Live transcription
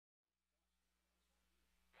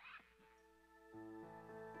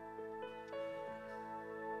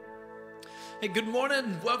Hey, good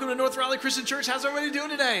morning. Welcome to North Raleigh Christian Church. How's everybody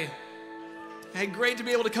doing today? Hey, great to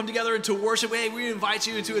be able to come together and to worship. Hey, we invite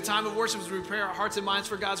you into a time of worship as we prepare our hearts and minds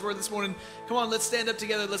for God's word this morning. Come on, let's stand up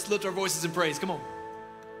together. Let's lift our voices in praise. Come on.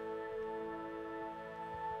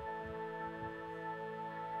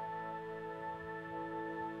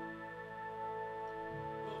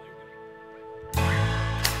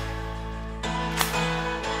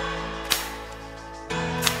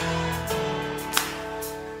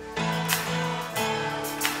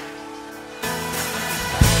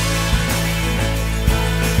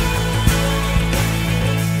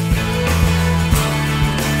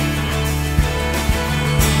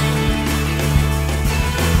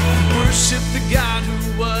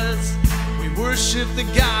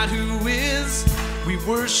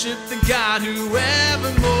 Worship the God who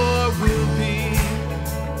evermore will be.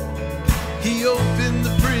 He opened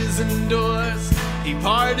the prison doors. He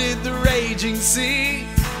parted the raging sea.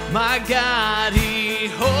 My God, He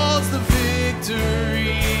holds the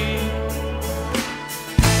victory.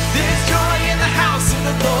 There's joy in the house of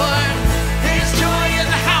the Lord. There's joy in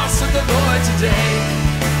the house of the Lord today.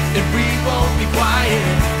 And we won't be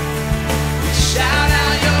quiet. We shout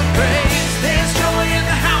out your praise. There's joy in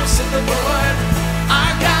the house of the Lord.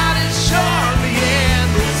 Our God is surely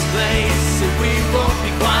in this place, and we won't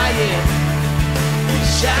be quiet. We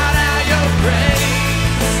shout out your praise.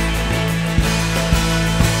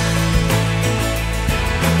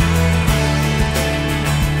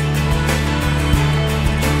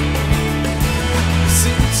 We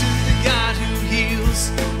sing to the God who heals.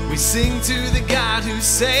 We sing to the God who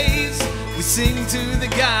saves. We sing to the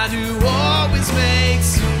God who always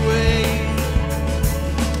makes a way.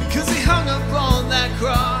 Cause He hung up on that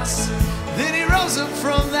cross, then He rose up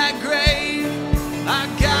from that grave.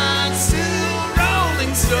 Our God's still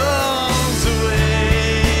rolling stones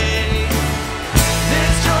away.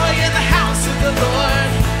 There's joy in the house of the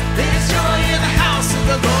Lord. There's joy in the house of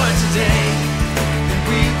the Lord today. And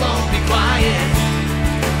we won't be quiet.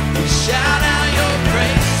 We shout out your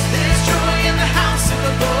praise. There's joy in the house of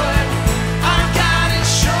the Lord. Our God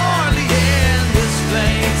is surely in this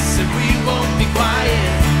place, and we won't be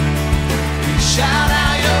quiet. Shout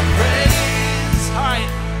out your praise. All right.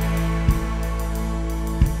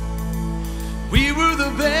 We were the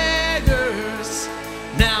beggars,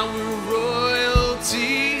 now we're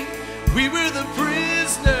royalty. We were the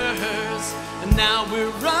prisoners, and now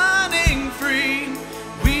we're running free.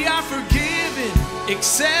 We are forgiven,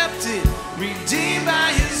 accepted, redeemed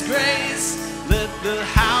by His grace. Let the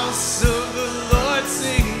house of the Lord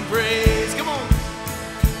sing praise. Come on.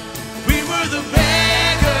 We were the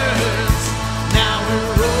beggars, now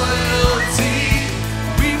we're royalty.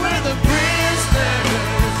 We were the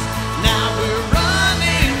prisoners, now we're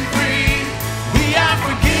running free. We are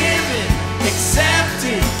forgiven,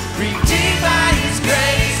 accepted, redeemed by His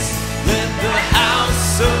grace. Let the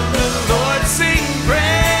house of the Lord sing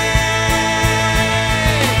praise.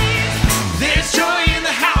 There's joy in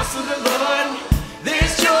the house of the Lord.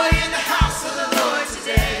 There's joy in the house of the Lord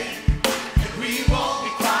today. And we won't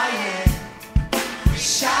be quiet. We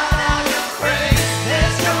shout out your praise.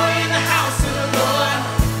 There's joy in the house of the Lord.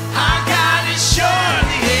 Our God is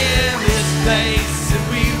surely in this place, and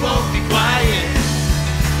we won't be quiet.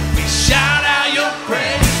 We shout out your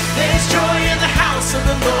praise. There's joy in the house of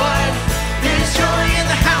the Lord. There's joy in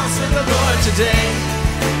the house of the Lord today,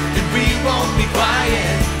 and we won't be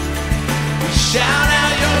quiet. We shout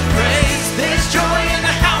out your praise. There's joy in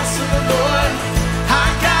the house of the Lord.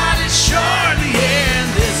 Our God is surely in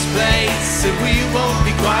this place, and we won't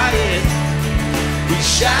be quiet. We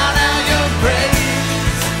shout out your praise.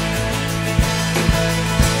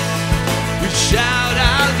 We shout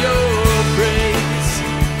out your praise.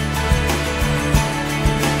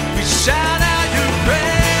 We shout out your praise.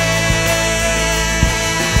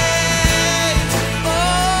 Oh,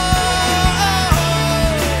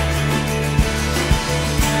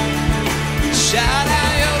 we shout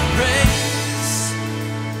out your praise.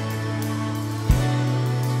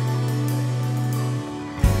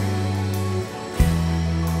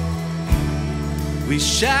 We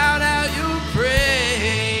shout out your praise.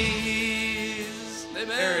 Amen.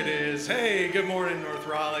 There it is. Hey, good morning, North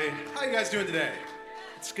Raleigh. How you guys doing today?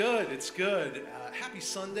 It's good. It's good. Happy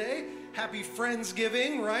Sunday. Happy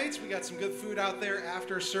Friendsgiving, right? We got some good food out there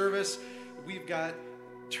after service. We've got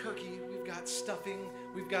turkey. We've got stuffing.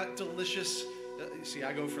 We've got delicious. See,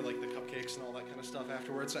 I go for like the cupcakes and all that kind of stuff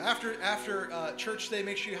afterwards. So after church today,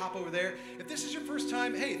 make sure you hop over there. If this is your first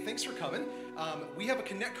time, hey, thanks for coming. We have a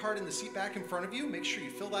Connect card in the seat back in front of you. Make sure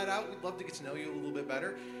you fill that out. We'd love to get to know you a little bit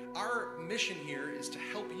better. Our mission here is to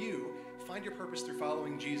help you find your purpose through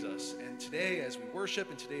following Jesus. And today, as we worship,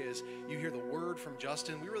 and today as you hear the word from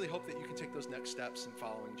Justin, we really hope that you can take those next steps in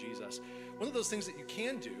following Jesus. One of those things that you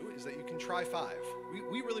can do is that you can try 5.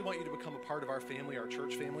 We really want you to become a part of our family, our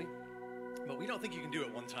church family. But we don't think you can do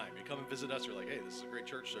it one time. You come and visit us, you're like, hey, this is a great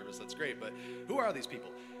church service, that's great, but who are these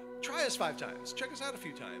people? Try us 5 times. Check us out a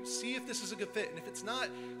few times. See if this is a good fit. And if it's not,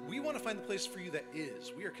 we want to find the place for you that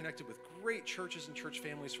is. We are connected with great churches and church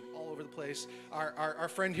families from all over the place. Our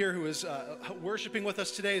friend here who is worshiping with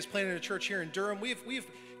us today is planning a church here in Durham. We've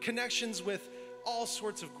connections with all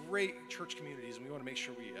sorts of great church communities, and we want to make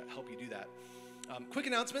sure we help you do that. Quick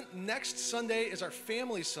announcement, next Sunday is our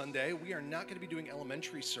Family Sunday. We are not going to be doing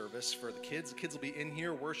elementary service for the kids. The kids will be in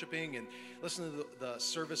here worshiping and listening to the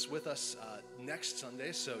service with us next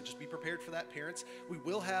Sunday, so just be prepared for that, parents. We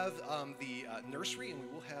will have the nursery, and we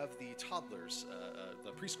will have the toddlers,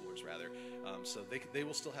 the preschoolers rather, so they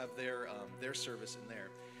will still have their service in there.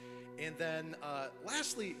 And then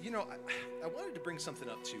lastly, I wanted to bring something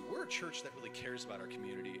up too. We're a church that really cares about our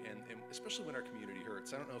community, and especially when our community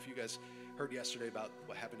hurts. I don't know if you guys heard yesterday about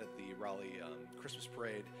what happened at the Raleigh Christmas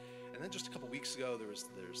parade. And then just a couple weeks ago, there's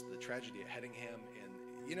the tragedy at Hedingham.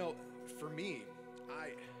 And, for me,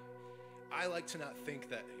 I like to not think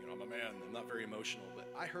that, I'm a man, I'm not very emotional. But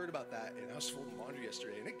I heard about that, and I was folding laundry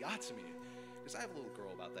yesterday, and it got to me. Because I have a little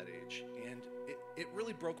girl about that age, and it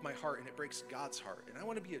really broke my heart, and it breaks God's heart. And I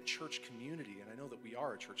want to be a church community, and I know that we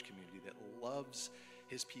are a church community that loves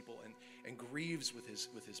his people and grieves with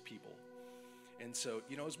his people. And so,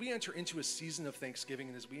 as we enter into a season of Thanksgiving,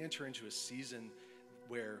 and as we enter into a season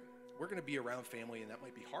where we're going to be around family, and that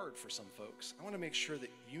might be hard for some folks, I want to make sure that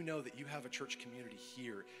you know that you have a church community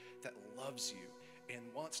here that loves you and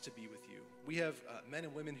wants to be with you. We have men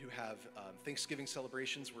and women who have Thanksgiving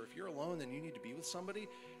celebrations where if you're alone and you need to be with somebody,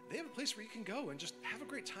 they have a place where you can go and just have a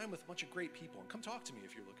great time with a bunch of great people. And come talk to me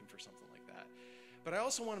if you're looking for something like that. But I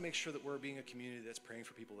also want to make sure that we're being a community that's praying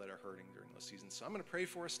for people that are hurting during those seasons. So I'm going to pray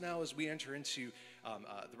for us now as we enter into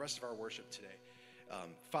the rest of our worship today.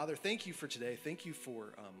 Father, thank you for today. Thank you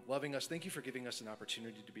for loving us. Thank you for giving us an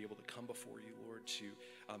opportunity to be able to come before you, Lord, to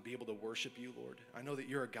be able to worship you, Lord. I know that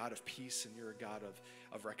you're a God of peace, and you're a God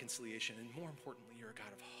of reconciliation, and more importantly, you're a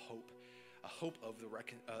God of hope, a hope of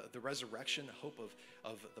the resurrection, a hope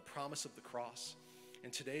of the promise of the cross.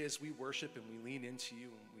 And today, as we worship and we lean into you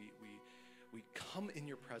and we come in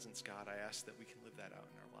your presence, God, I ask that we can live that out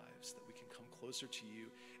in our lives, that we can come closer to you,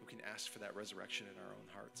 and we can ask for that resurrection in our own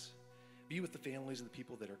hearts. Be with the families and the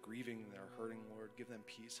people that are grieving, that are hurting, Lord. Give them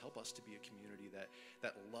peace. Help us to be a community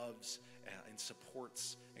that loves and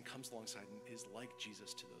supports and comes alongside and is like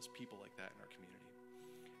Jesus to those people like that in our community.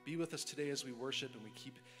 Be with us today as we worship, and we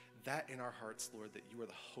keep that in our hearts, Lord, that you are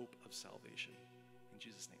the hope of salvation. In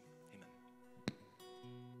Jesus' name.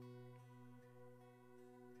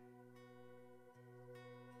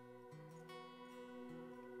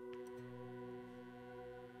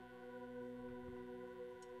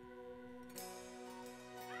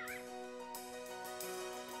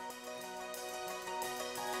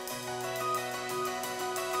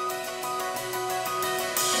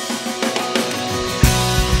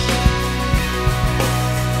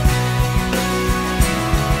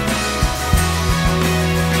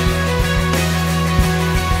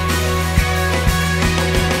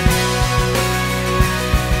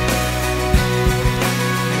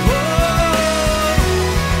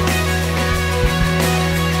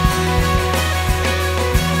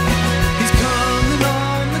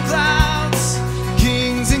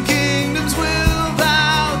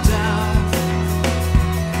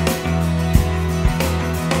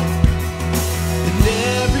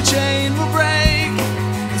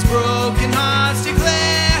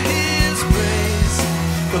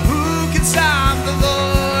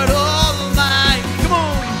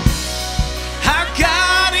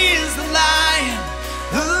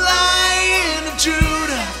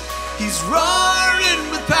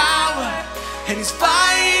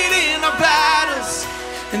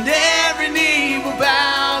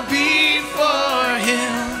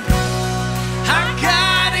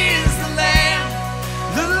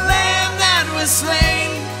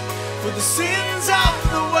 Sins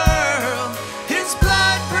of the world, his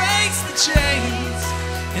blood breaks the chain.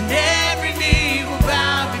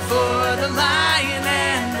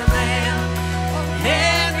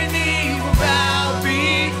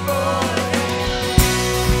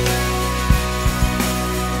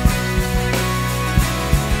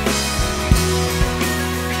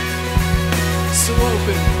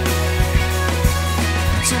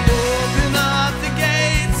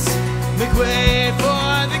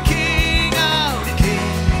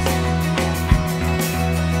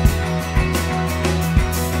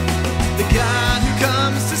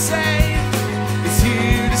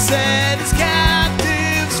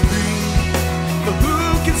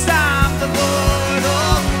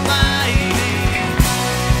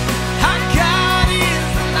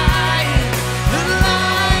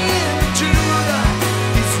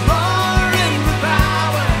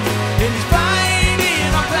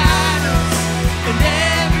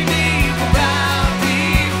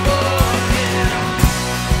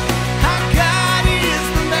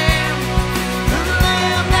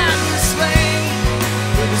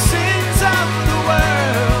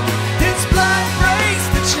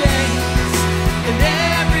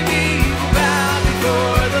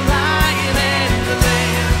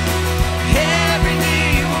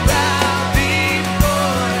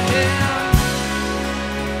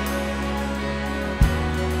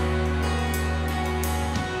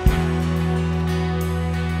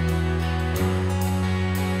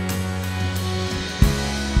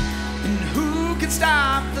 can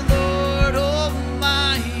stop the Lord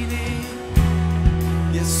Almighty?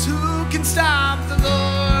 Yes, who can stop the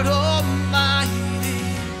Lord Almighty?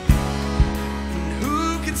 And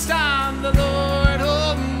who can stop the Lord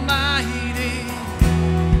Almighty?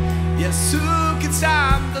 Yes, who can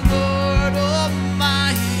stop the Lord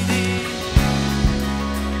Almighty?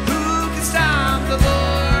 Who can stop the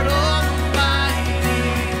Lord Almighty?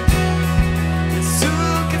 Yes, who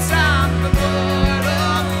can stop the Lord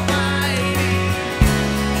Almighty?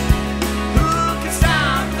 Who can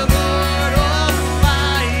stop the Lord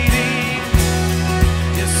Almighty?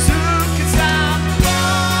 Yes, who can stop the Lord?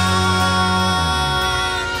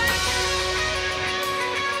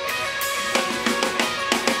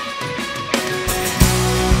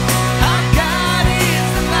 Our God is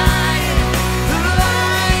the Lion of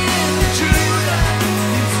Judah.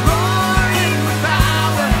 He's roaring with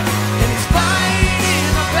power, and He's fighting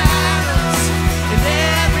our battles, and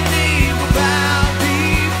every knee will bow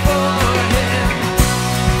before Him.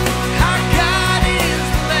 Our God is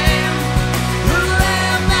the Lamb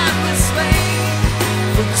that was slain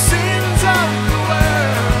for the sins of the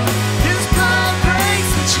world. His blood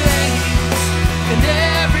breaks the chains, and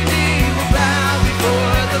every knee will bow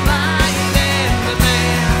before the Lion and the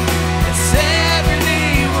Lamb. Yes, every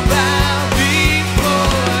knee will bow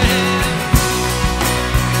before Him.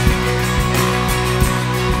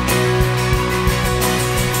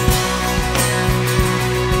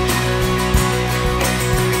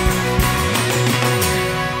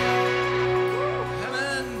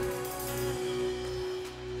 Amen.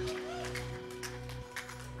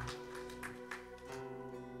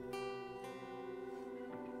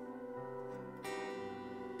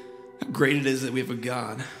 How great it is that we have a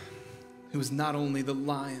God who is not only the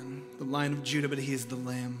Lion of Judah, but He is the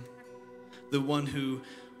Lamb, the one who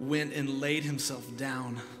went and laid Himself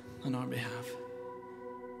down on our behalf,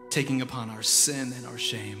 taking upon our sin and our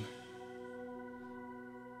shame,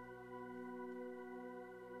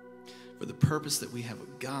 for the purpose that we have a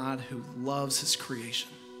God who loves His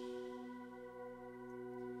creation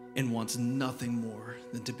and wants nothing more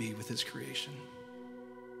than to be with His creation.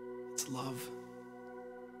 It's love.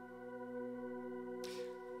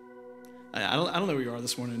 I don't know where you are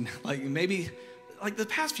this morning. Like maybe, like the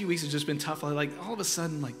past few weeks has just been tough. Like all of a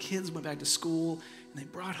sudden, like kids went back to school and they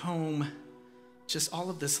brought home just all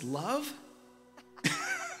of this love,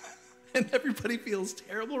 and everybody feels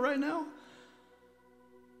terrible right now.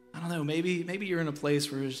 I don't know. Maybe you're in a place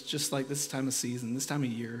where it's just like this time of season, this time of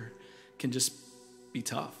year, can just be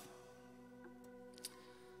tough.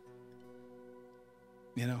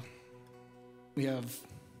 You know, we have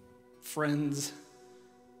friends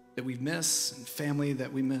that we miss and family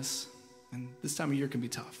that we miss, and this time of year can be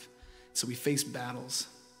tough. So we face battles.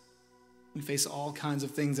 We face all kinds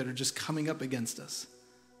of things that are just coming up against us.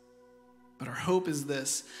 But our hope is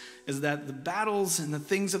this, is that the battles and the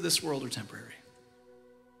things of this world are temporary.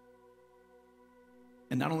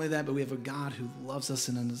 And not only that, but we have a God who loves us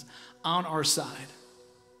and is on our side.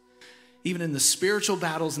 Even in the spiritual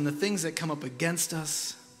battles and the things that come up against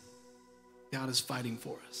us, God is fighting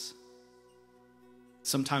for us.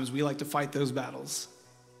 Sometimes we like to fight those battles,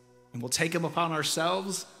 and we'll take them upon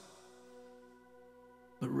ourselves.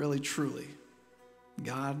 But really, truly,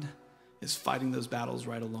 God is fighting those battles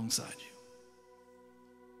right alongside you.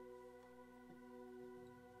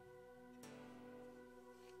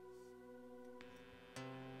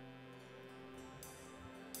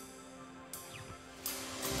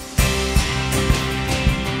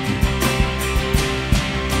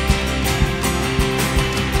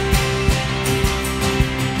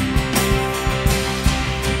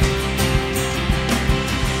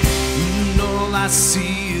 I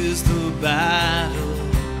see is the battle.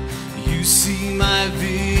 You see my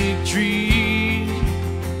victory.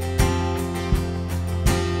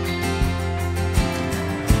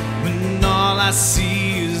 When all I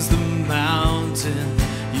see is the mountain,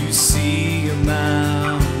 you see a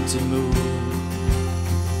mountain move.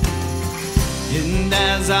 And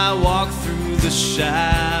as I walk through the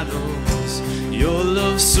shadows, your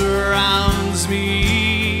love surrounds me.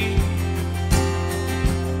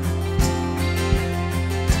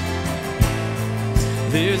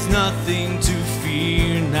 There's nothing to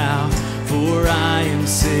fear now, for I am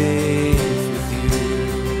safe with you.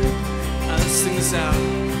 Let's sing this out.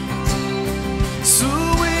 So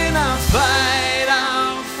when I fight,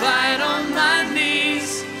 I'll fight on my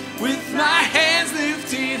knees with my hands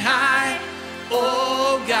lifted high.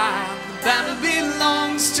 Oh God, the battle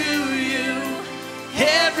belongs to you.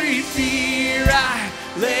 Every fear I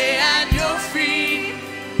lay at your feet.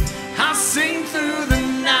 I'll sing through the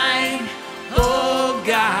night. Oh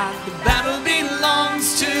God, the battle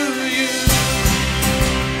belongs to you.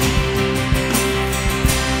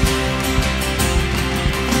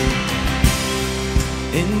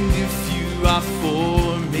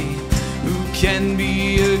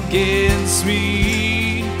 against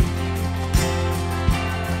me.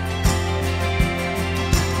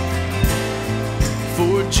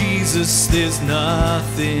 For Jesus, there's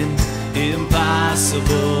nothing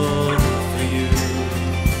impossible for you.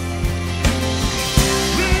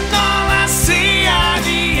 And all I see are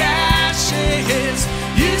the ashes.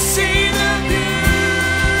 You see the beauty.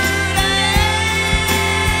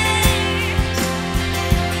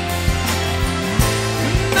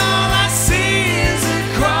 And all I see is a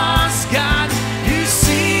cross, God. You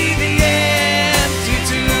see the empty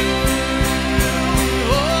tomb.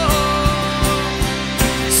 Oh.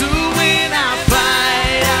 So when I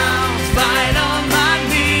fight, I'll fight on my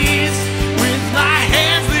knees with my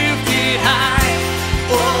hands lifted high.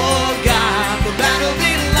 Oh God, the battle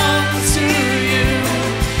belongs to you.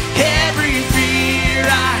 Every fear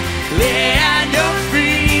I lay at your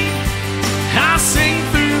feet. I'll sing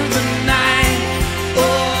through the night.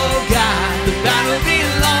 Oh God, the battle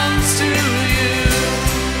belongs to you.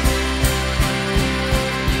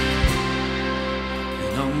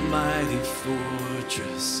 An almighty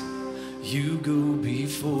fortress, you go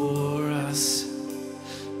before us.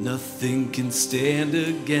 Nothing can stand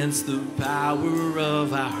against the power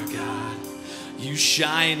of our God. You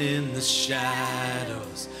shine in the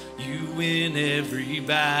shadows, you win every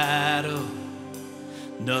battle.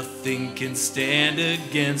 Nothing can stand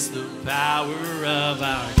against the power of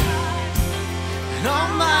our God. An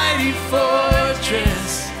almighty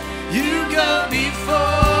fortress, you go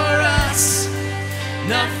before us.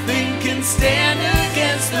 Nothing can stand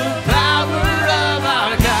against the power of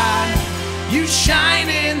our God. You shine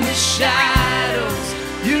in the shadows,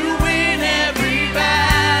 you win every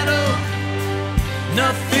battle.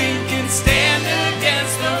 Nothing can stand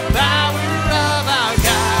against the power of our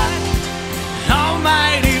God.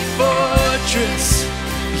 Almighty fortress,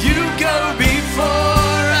 you go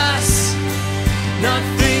before us.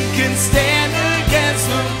 Nothing can stand against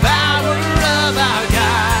the power of our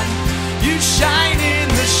God. You shine in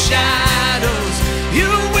the shadows, you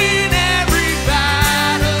win every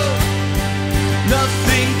battle.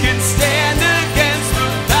 Nothing can stand against the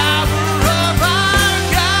power of our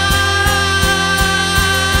God.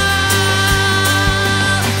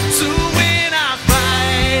 So when I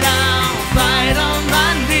fight, I'll fight on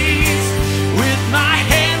my knees with my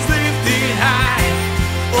hands lifted high.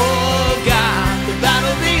 Oh God, the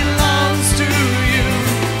battle belongs to you.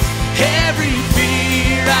 Every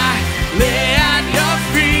fear I lay at your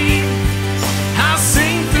feet. I'll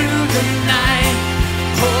sing through the night.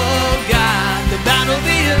 Oh God, the battle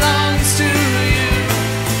belongs to you.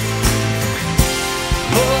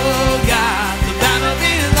 Oh God, the battle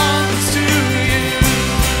belongs to you.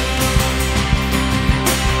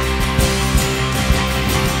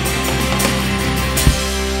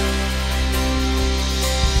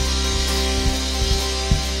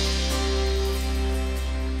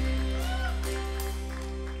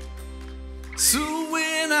 So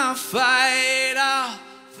when I fight, I'll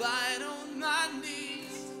fight on my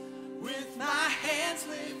knees with my hands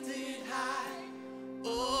lifted high.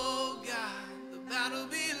 Oh God, the battle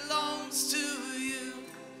belongs to you.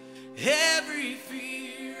 Every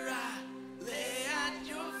fear I lay at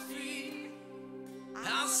your feet.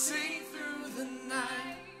 I'll sing through the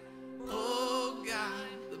night. Oh God,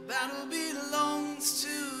 the battle belongs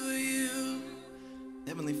to you.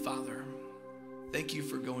 Heavenly Father, thank you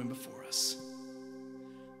for going before us.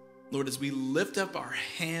 Lord, as we lift up our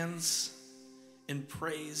hands in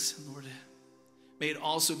praise, Lord, may it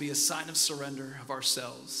also be a sign of surrender of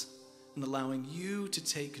ourselves and allowing you to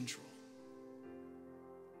take control.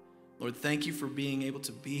 Lord, thank you for being able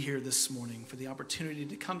to be here this morning, for the opportunity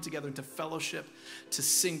to come together and to fellowship, to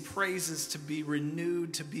sing praises, to be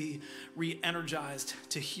renewed, to be re-energized,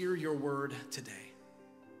 to hear your word today.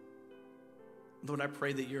 Lord, I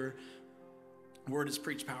pray that your word is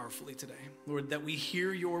preached powerfully today. Lord, that we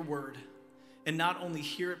hear your word and not only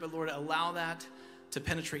hear it, but Lord, allow that to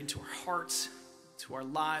penetrate into our hearts, to our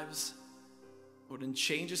lives, Lord, and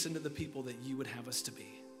change us into the people that you would have us to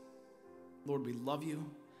be. Lord, we love you.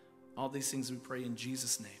 All these things we pray in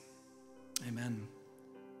Jesus' name. Amen.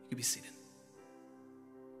 You can be seated.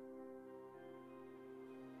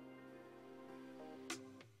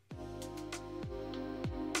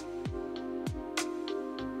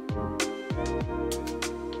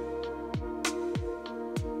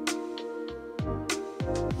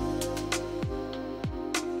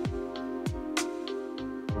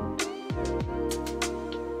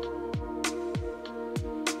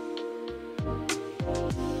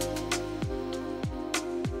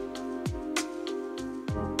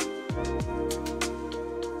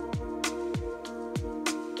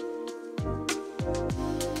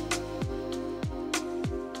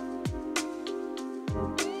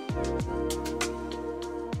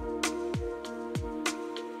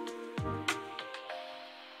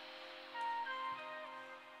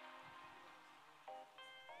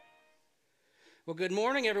 Well, good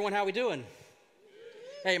morning, everyone. How we doing?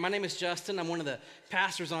 Hey, my name is Justin. I'm one of the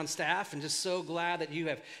pastors on staff, and just so glad that you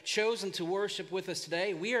have chosen to worship with us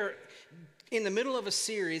today. We are in the middle of a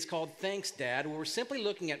series called Thanks, Dad, where we're simply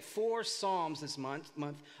looking at 4 Psalms this month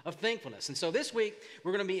of thankfulness. And so this week,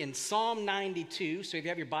 we're going to be in Psalm 92. So if you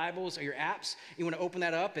have your Bibles or your apps, you want to open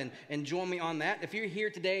that up and join me on that. If you're here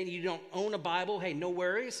today and you don't own a Bible, hey, no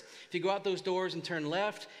worries. If you go out those doors and turn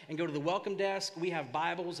left and go to the welcome desk, we have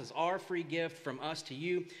Bibles as our free gift from us to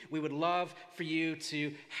you. We would love for you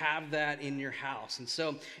to have that in your house. And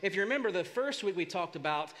so if you remember, the first week we talked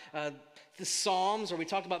about the Psalms, or we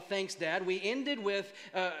talked about Thanks, Dad. We ended with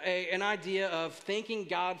an idea of thanking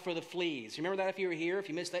God for the fleas. You remember that if you were here? If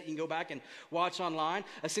you missed that, you can go back and watch online.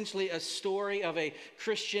 Essentially a story of a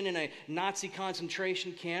Christian in a Nazi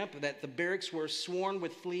concentration camp that the barracks were swarmed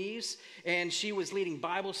with fleas, and she was leading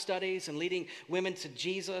Bible studies and leading women to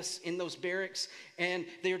Jesus in those barracks, and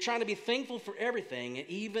they were trying to be thankful for everything, and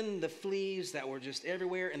even the fleas that were just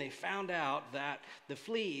everywhere, and they found out that the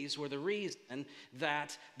fleas were the reason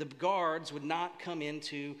that the guards would not come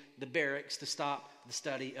into the barracks to stop the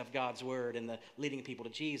study of God's word and the leading people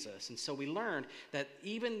to Jesus. And so we learned that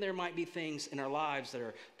even there might be things in our lives that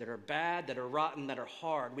are bad, that are rotten, that are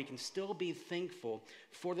hard, we can still be thankful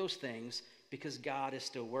for those things because God is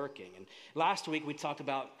still working. And last week we talked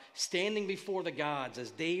about standing before the gods,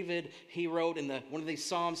 as David, he wrote in one of these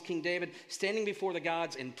Psalms, King David, standing before the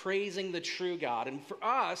gods and praising the true God. And for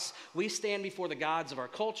us, we stand before the gods of our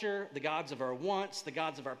culture, the gods of our wants, the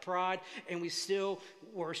gods of our pride, and we still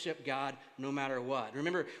worship God no matter what.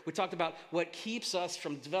 Remember, we talked about what keeps us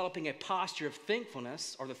from developing a posture of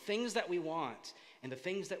thankfulness are the things that we want and the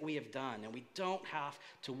things that we have done, and we don't have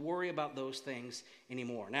to worry about those things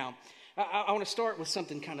anymore. Now, I want to start with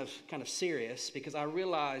something kind of serious, because I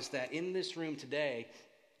realize that in this room today,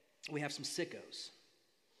 we have some sickos.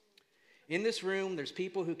 In this room, there's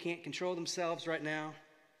people who can't control themselves right now,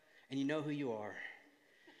 and you know who you are.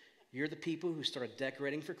 You're the people who started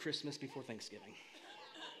decorating for Christmas before Thanksgiving.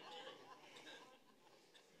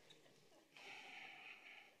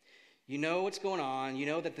 You know what's going on. You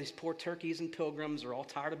know that these poor turkeys and pilgrims are all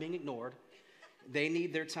tired of being ignored. They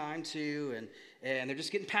need their time too, and they're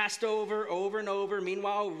just getting passed over and over.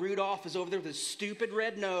 Meanwhile, Rudolph is over there with his stupid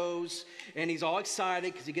red nose, and he's all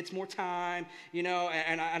excited because he gets more time,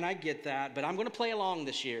 and I get that, but I'm going to play along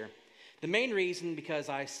this year. The main reason, because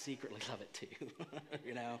I secretly love it too,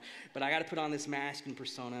 but I got to put on this mask and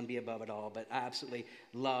persona and be above it all, but I absolutely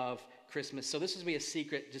love Christmas. So this will be a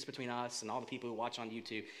secret just between us and all the people who watch on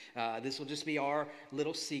YouTube. This will just be our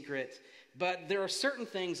little secret. But there are certain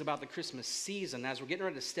things about the Christmas season, as we're getting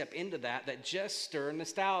ready to step into that just stir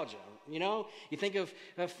nostalgia. You think of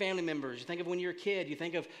family members, you think of when you're a kid, you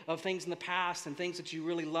think of things in the past and things that you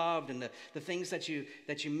really loved and the things that you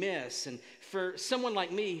miss. And for someone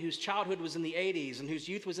like me, whose childhood was in the 80s and whose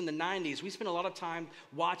youth was in the 90s, we spent a lot of time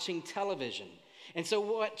watching television. And so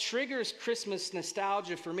what triggers Christmas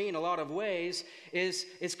nostalgia for me in a lot of ways is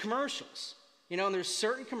commercials. And there's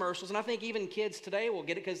certain commercials, and I think even kids today will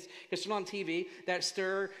get it because they're on TV, that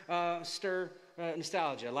stir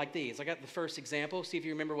nostalgia, like these. I got the first example. See if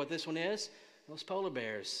you remember what this one is. Those polar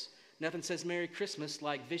bears. Nothing says Merry Christmas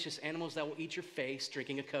like vicious animals that will eat your face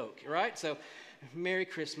drinking a Coke, right? So, Merry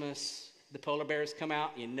Christmas. The polar bears come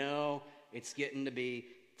out. It's getting to be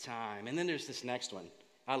time. And then there's this next one.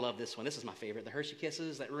 I love this one. This is my favorite. The Hershey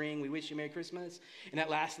Kisses that ring, we wish you Merry Christmas. And that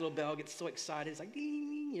last little bell gets so excited. It's like,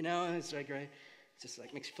 ding, and it's like, right? It's just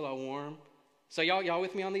like makes you feel all warm. So y'all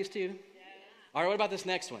with me on these two? Yeah. All right, what about this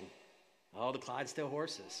next one? Oh, the Clydesdale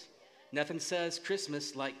horses. Nothing says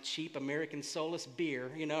Christmas like cheap American soulless beer,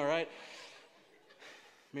 right?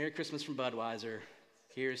 Merry Christmas from Budweiser.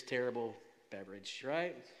 Here's terrible beverage,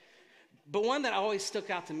 right? But one that always stuck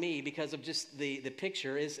out to me because of just the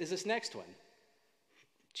picture is this next one.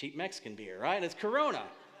 Cheap Mexican beer, right? It's Corona.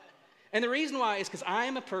 And the reason why is because I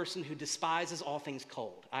am a person who despises all things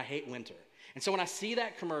cold. I hate winter. And so when I see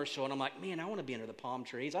that commercial and I'm like, man, I want to be under the palm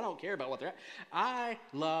trees. I don't care about what they're at. I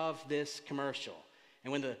love this commercial.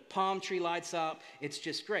 And when the palm tree lights up, it's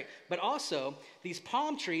just great. But also, these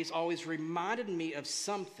palm trees always reminded me of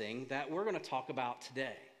something that we're going to talk about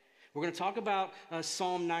today. We're going to talk about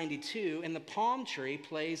Psalm 92, and the palm tree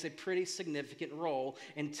plays a pretty significant role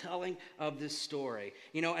in telling of this story.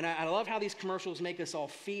 And I love how these commercials make us all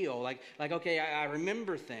feel like okay, I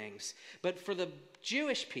remember things. But for the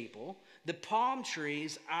Jewish people, the palm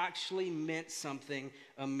trees actually meant something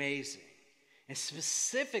amazing, and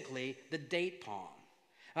specifically the date palm.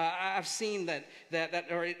 I've seen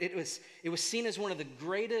it was seen as one of the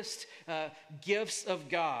greatest gifts of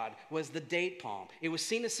God was the date palm. It was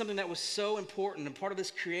seen as something that was so important and part of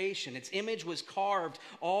this creation. Its image was carved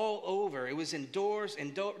all over. It was in doors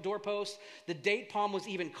and doorposts. The date palm was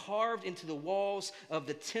even carved into the walls of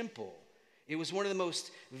the temple. It was one of the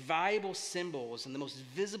most valuable symbols and the most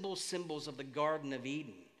visible symbols of the Garden of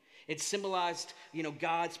Eden. It symbolized,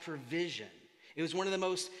 God's provision. It was one of the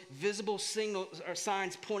most visible signals or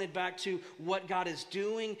signs pointed back to what God is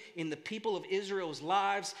doing in the people of Israel's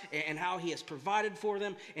lives and how he has provided for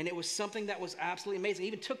them. And it was something that was absolutely amazing. It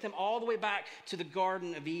even took them all the way back to the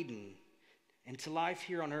Garden of Eden and to life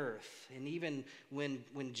here on earth. And even when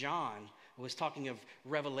John was talking of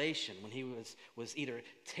Revelation, when he was either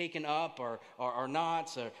taken up or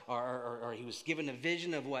not, or he was given a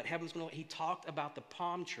vision of what heaven's going to look, he talked about the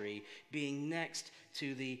palm tree being next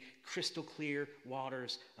to the crystal clear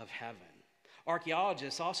waters of heaven.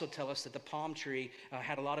 Archaeologists also tell us that the palm tree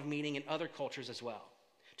had a lot of meaning in other cultures as well.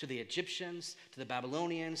 To the Egyptians, to the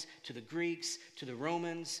Babylonians, to the Greeks, to the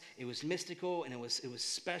Romans. It was mystical and it was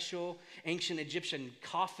special. Ancient Egyptian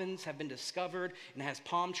coffins have been discovered and has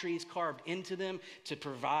palm trees carved into them to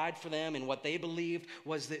provide for them and what they believed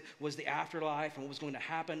was the afterlife and what was going to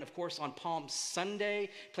happen. Of course, on Palm Sunday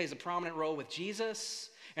plays a prominent role with Jesus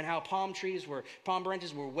and how palm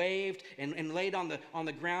branches were waved and laid on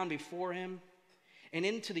the ground before him. And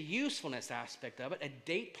into the usefulness aspect of it, a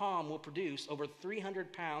date palm will produce over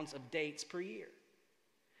 300 pounds of dates per year.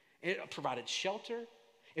 It provided shelter.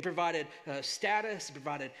 It provided status.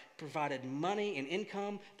 It provided money and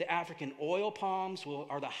income. The African oil palms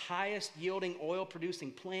are the highest yielding oil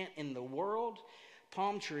producing plant in the world.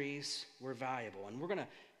 Palm trees were valuable. And we're going to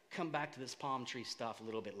come back to this palm tree stuff a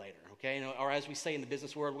little bit later, okay? Or as we say in the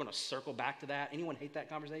business world, we're going to circle back to that. Anyone hate that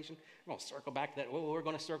conversation? We're going to circle back to that. Well, we're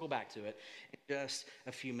going to circle back to it in just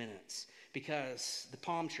a few minutes because the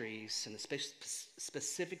palm trees, and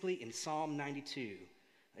specifically in Psalm 92,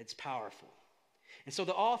 it's powerful. And so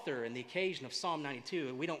the author and the occasion of Psalm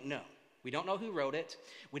 92, we don't know. We don't know who wrote it.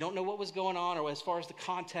 We don't know what was going on or as far as the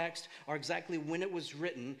context or exactly when it was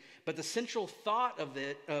written. But the central thought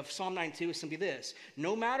of Psalm 92 is simply this.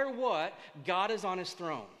 No matter what, God is on his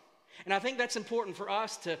throne. And I think that's important for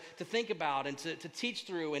us to think about and to teach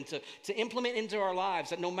through and to implement into our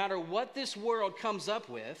lives that no matter what this world comes up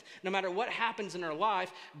with, no matter what happens in our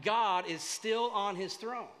life, God is still on his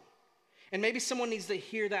throne. And maybe someone needs to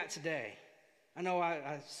hear that today. I know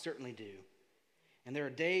I certainly do. And there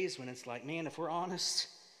are days when it's like, man, if we're honest,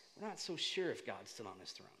 we're not so sure if God's still on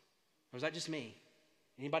his throne. Or is that just me?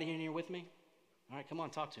 Anybody in here with me? All right, come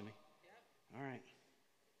on, talk to me. Yeah. All right.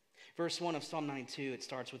 Verse 1 of Psalm 92, it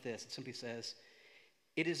starts with this. It simply says,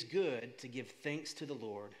 "It is good to give thanks to the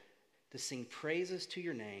Lord, to sing praises to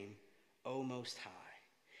your name, O Most High."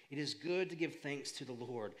 It is good to give thanks to the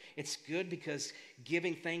Lord. It's good because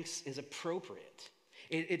giving thanks is appropriate.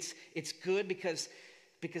 It's good because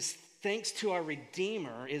thanks to our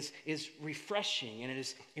Redeemer is refreshing and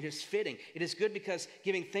it is fitting. It is good because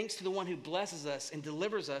giving thanks to the one who blesses us and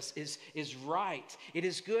delivers us is right. It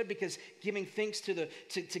is good because giving thanks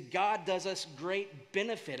to God does us great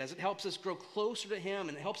benefit as it helps us grow closer to him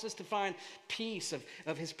and it helps us to find peace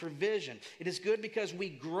of his provision. It is good because we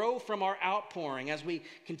grow from our outpouring as we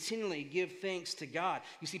continually give thanks to God.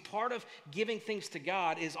 You see, part of giving thanks to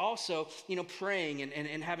God is also, praying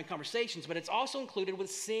and having conversations, but it's also included with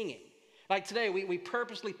singing. Like today, we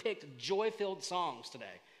purposely picked joy-filled songs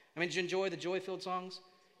today. I mean, did you enjoy the joy-filled songs?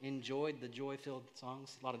 Enjoyed the joy-filled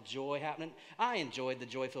songs? A lot of joy happening. I enjoyed the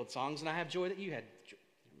joy-filled songs, and I have joy that you had.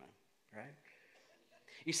 Right?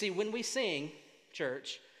 You see, when we sing,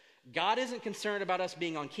 church, God isn't concerned about us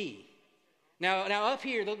being on key. Now up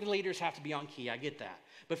here, the leaders have to be on key. I get that.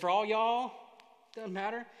 But for all y'all, doesn't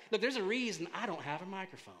matter. Look, there's a reason I don't have a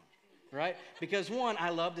microphone, right? Because one,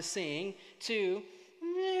 I love to sing. Two,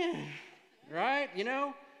 right?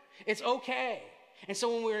 It's okay. And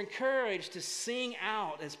so when we're encouraged to sing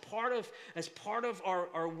out as part of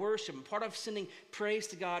our worship and part of sending praise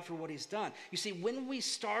to God for what he's done. You see, when we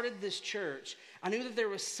started this church, I knew that there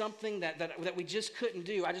was something that we just couldn't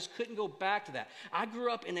do. I just couldn't go back to that. I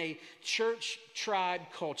grew up in a church tribe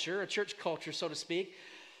culture, a church culture, so to speak,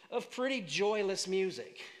 of pretty joyless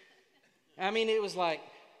music. I mean, it was like,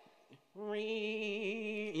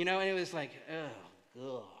 and it was like, oh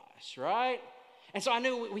gosh, right? And so I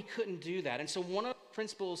knew we couldn't do that. And so one of the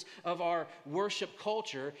principles of our worship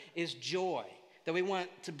culture is joy. that we want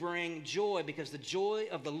to bring joy because the joy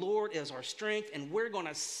of the Lord is our strength, and we're going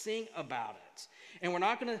to sing about it. And we're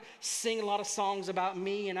not going to sing a lot of songs about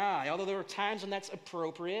me and I, although there are times when that's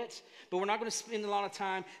appropriate, but we're not going to spend a lot of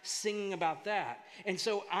time singing about that. And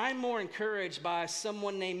so I'm more encouraged by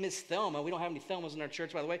someone named Miss Thelma. We don't have any Thelmas in our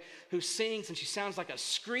church, by the way, who sings, and she sounds like a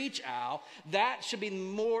screech owl. That should be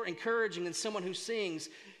more encouraging than someone who sings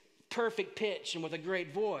perfect pitch and with a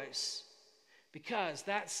great voice, because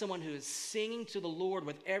that's someone who is singing to the Lord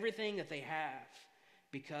with everything that they have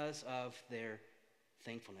because of their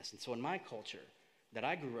thankfulness. And so in my culture that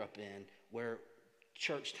I grew up in, where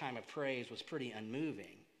church time of praise was pretty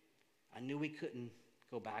unmoving, I knew we couldn't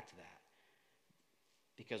go back to that.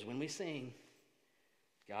 Because when we sing,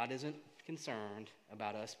 God isn't concerned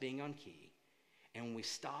about us being on key. And when we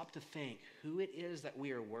stop to think who it is that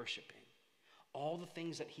we are worshiping, all the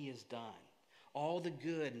things that he has done, all the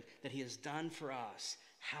good that he has done for us,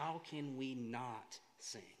 how can we not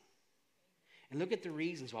sing? And look at the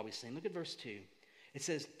reasons why we sing. Look at verse 2. It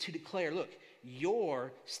says, to declare, look,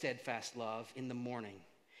 your steadfast love in the morning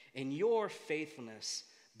and your faithfulness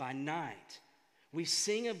by night. We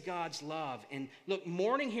sing of God's love. And look,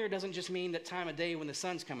 morning here doesn't just mean that time of day when the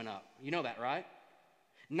sun's coming up. You know that, right?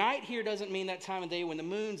 Night here doesn't mean that time of day when the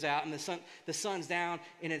moon's out and the sun's down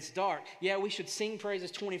and it's dark. Yeah, we should sing praises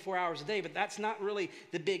 24 hours a day, but that's not really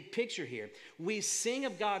the big picture here. We sing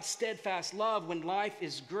of God's steadfast love when life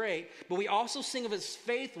is great, but we also sing of his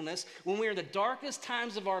faithfulness when we're in the darkest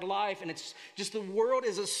times of our life and it's just the world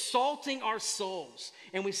is assaulting our souls.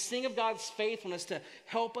 And we sing of God's faithfulness to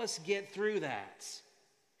help us get through that.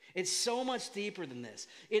 It's so much deeper than this.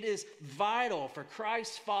 It is vital for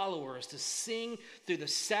Christ's followers to sing through the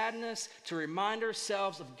sadness, to remind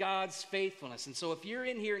ourselves of God's faithfulness. And so if you're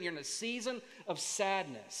in here and you're in a season of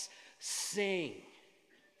sadness, sing,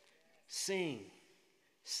 sing,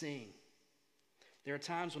 sing. There are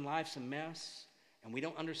times when life's a mess and we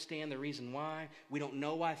don't understand the reason why. We don't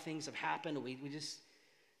know why things have happened.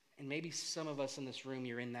 And maybe some of us in this room,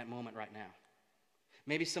 you're in that moment right now.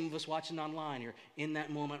 Maybe some of us watching online, you're in that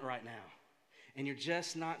moment right now. And you're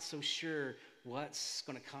just not so sure what's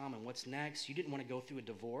going to come and what's next. You didn't want to go through a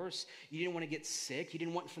divorce. You didn't want to get sick. You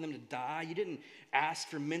didn't want for them to die. You didn't ask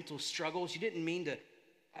for mental struggles. You didn't mean to make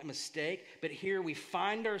a mistake. But here we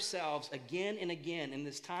find ourselves again and again in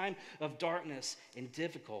this time of darkness and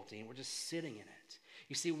difficulty, and we're just sitting in it.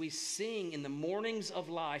 You see, we sing in the mornings of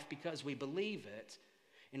life because we believe it,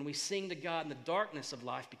 and we sing to God in the darkness of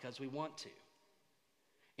life because we want to.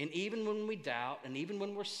 And even when we doubt, and even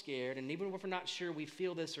when we're scared, and even if we're not sure we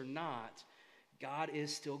feel this or not, God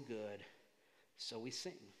is still good, so we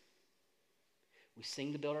sing. We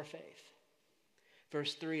sing to build our faith.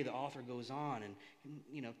 Verse 3, the author goes on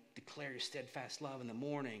and declare your steadfast love in the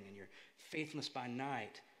morning and your faithfulness by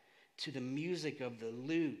night to the music of the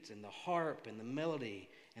lute and the harp and the melody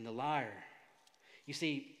and the lyre. You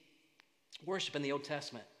see, worship in the Old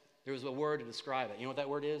Testament, there was a word to describe it. You know what that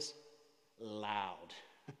word is? Loud.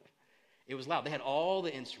 It was loud. They had all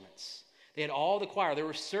the instruments. They had all the choir. There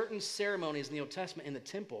were certain ceremonies in the Old Testament in the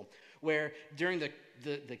temple where during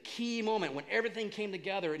the key moment when everything came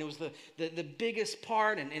together and it was the biggest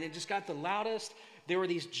part and it just got the loudest, there were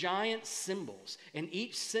these giant cymbals. And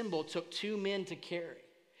each cymbal took 2 men to carry.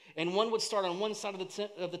 And one would start on one side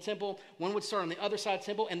of the temple, one would start on the other side of the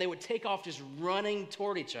temple, and they would take off just running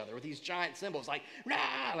toward each other with these giant cymbals, like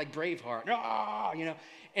Braveheart,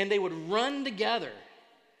 and they would run together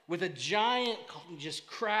with a giant just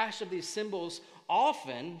crash of these cymbals.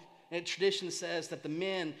 Often, tradition says that the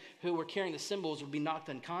men who were carrying the cymbals would be knocked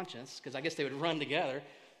unconscious, because I guess they would run together.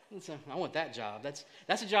 So, I want that job. That's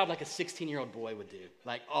a job like a 16-year-old boy would do,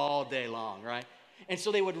 like all day long, right? And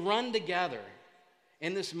so they would run together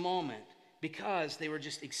in this moment because they were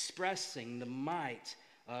just expressing the might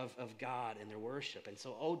of God in their worship. And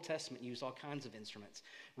so Old Testament used all kinds of instruments.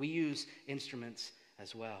 We use instruments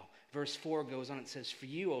as well. Verse 4 goes on, it says, for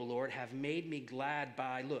you, O Lord, have made me glad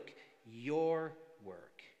by, look, your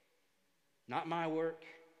work. Not my work,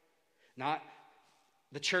 not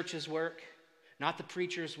the church's work, not the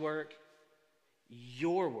preacher's work,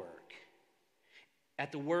 your work.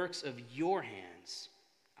 At the works of your hands,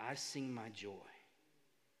 I sing my joy.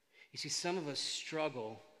 You see, some of us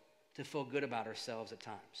struggle to feel good about ourselves at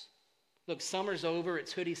times. Look, summer's over,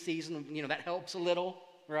 it's hoodie season, that helps a little,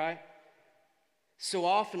 right? So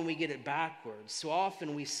often we get it backwards. So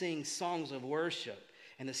often we sing songs of worship,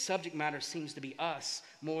 and the subject matter seems to be us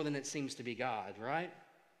more than it seems to be God, right?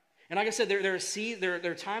 And like I said, there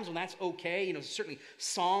are times when that's okay. Certainly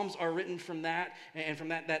psalms are written from that and from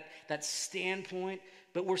that standpoint.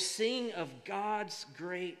 But we're singing of God's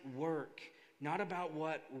great work, not about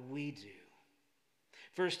what we do.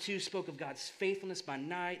 Verse 2 spoke of God's faithfulness by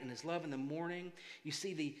night and his love in the morning. You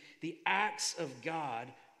see, the acts of God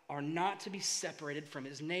are not to be separated from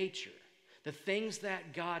his nature. The things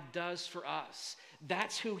that God does for us,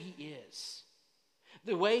 that's who he is.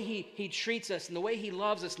 The way he treats us and the way he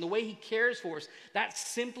loves us and the way he cares for us, that's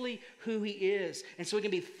simply who he is. And so we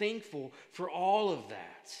can be thankful for all of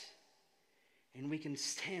that. And we can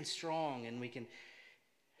stand strong and we can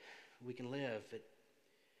live. But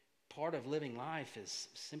part of living life is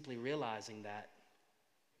simply realizing that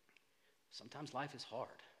sometimes life is hard.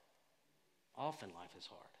 Often life is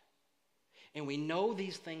hard. And we know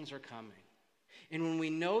these things are coming. And when we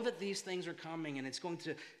know that these things are coming and it's going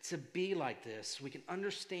to be like this, we can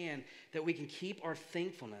understand that we can keep our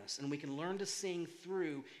thankfulness and we can learn to sing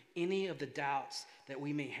through any of the doubts that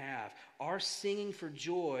we may have. Our singing for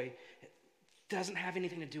joy doesn't have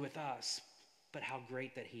anything to do with us, but how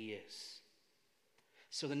great that he is.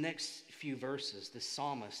 So the next few verses, the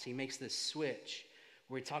psalmist, he makes this switch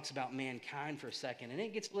where he talks about mankind for a second, and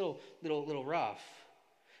it gets a little rough.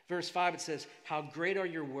 Verse 5, it says, "How great are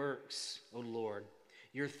your works, O Lord.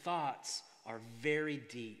 Your thoughts are very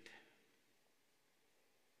deep."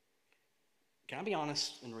 Can I be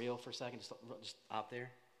honest and real for a second, just out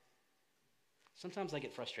there? Sometimes I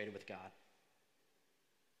get frustrated with God.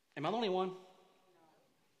 Am I the only one? No.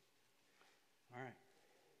 All right.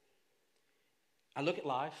 I look at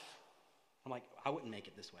life. I'm like, I wouldn't make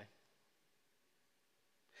it this way.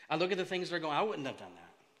 I look at the things that are going, I wouldn't have done that.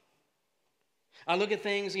 I look at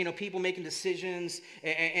things, people making decisions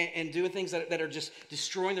and doing things that are just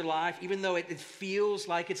destroying their life, even though it feels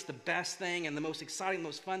like it's the best thing and the most exciting,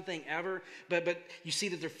 most fun thing ever. But you see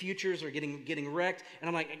that their futures are getting wrecked. And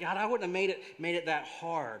I'm like, God, I wouldn't have made it that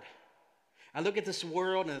hard. I look at this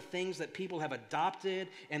world and the things that people have adopted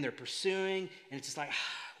and they're pursuing, and it's just like,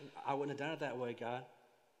 I wouldn't have done it that way, God.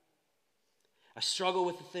 I struggle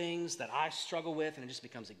with the things that I struggle with, and it just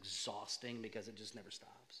becomes exhausting because it just never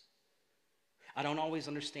stops. I don't always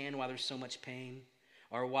understand why there's so much pain,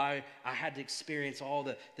 or why I had to experience all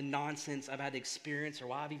the nonsense I've had to experience, or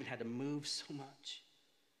why I've even had to move so much.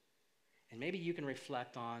 And maybe you can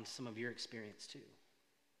reflect on some of your experience too.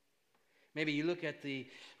 Maybe you look at the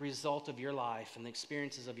result of your life and the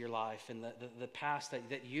experiences of your life and the past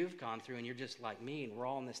that you've gone through, and you're just like me, and we're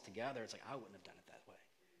all in this together. It's like, I wouldn't have done it that way.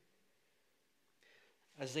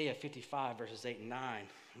 Isaiah 55, verses 8 and 9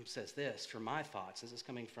 says this, "For my thoughts," this is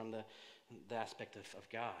coming from the aspect of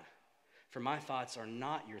God, "For my thoughts are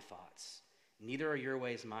not your thoughts, neither are your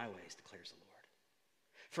ways my ways, declares the Lord.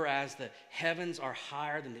 For as the heavens are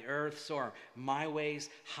higher than the earth, so are my ways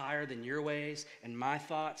higher than your ways, and my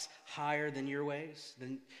thoughts higher than your ways,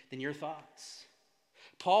 than your thoughts."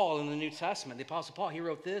 Paul in the New Testament, the Apostle Paul, he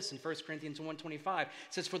wrote this in 1 Corinthians 1:25.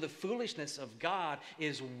 It says, "For the foolishness of God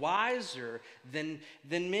is wiser than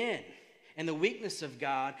men, and the weakness of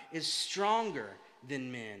God is stronger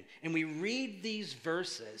than men." And we read these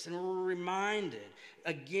verses and we're reminded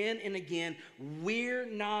again and again, we're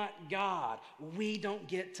not God. We don't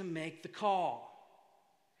get to make the call.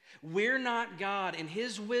 We're not God, and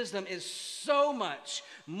his wisdom is so much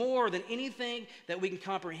more than anything that we can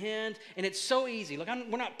comprehend. And it's so easy. Look,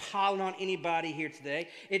 we're not piling on anybody here today.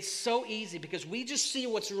 It's so easy because we just see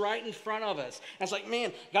what's right in front of us. And it's like,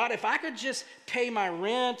 man, God, if I could just pay my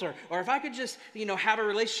rent, or if I could just, have a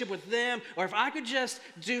relationship with them, or if I could just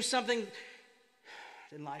do something,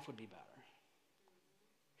 then life would be better.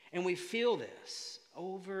 And we feel this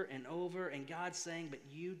over and over, and God's saying, but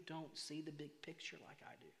you don't see the big picture like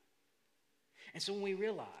I do. And so when we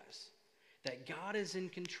realize that God is in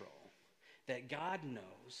control, that God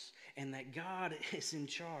knows, and that God is in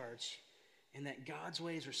charge, and that God's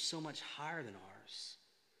ways are so much higher than ours,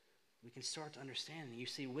 we can start to understand. And you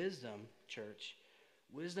see, wisdom, church,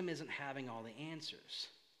 wisdom isn't having all the answers.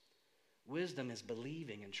 Wisdom is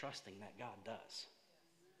believing and trusting that God does.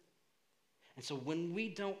 And so when we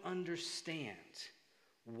don't understand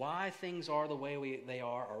why things are the way they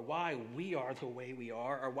are, or why we are the way we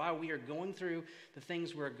are, or why we are going through the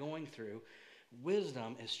things we're going through,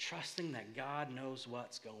 wisdom is trusting that God knows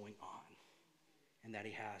what's going on and that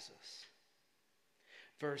he has us.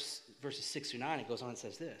 Verses 6 through 9, it goes on and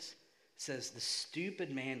says this. It says, "The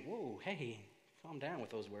stupid man," whoa, hey, calm down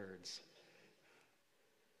with those words.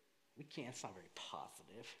 It's not very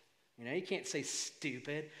positive. You can't say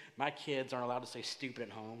stupid. My kids aren't allowed to say stupid at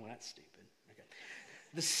home. Well, that's stupid. Okay.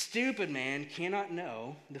 "The stupid man cannot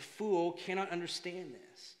know, the fool cannot understand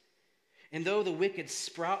this. And though the wicked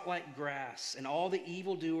sprout like grass and all the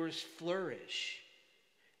evildoers flourish,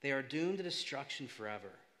 they are doomed to destruction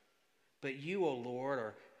forever. But you, O Lord,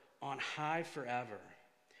 are on high forever.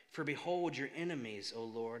 For behold your enemies, O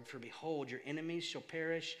Lord, for behold your enemies shall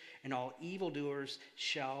perish, and all evildoers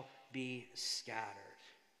shall be scattered.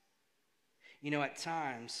 You know, at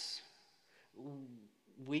times,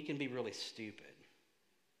 we can be really stupid.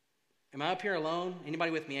 Am I up here alone?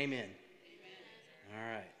 Anybody with me? Amen.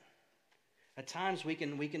 All right. At times we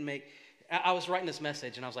can make, I was writing this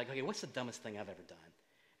message and I was like, okay, what's the dumbest thing I've ever done?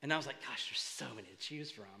 And I was like, gosh, there's so many to choose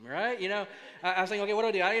from, right? You know, I was thinking, okay, what do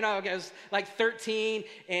I do? I was like 13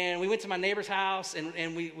 and we went to my neighbor's house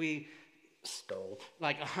and we stole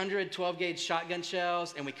like 100 12-gauge shotgun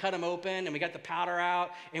shells and we cut them open and we got the powder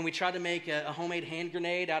out and we tried to make a homemade hand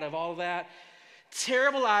grenade out of all of that.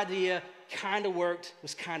 Terrible idea, kind of worked,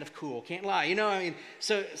 was kind of cool, can't lie. You know, I mean,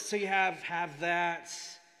 so you have that.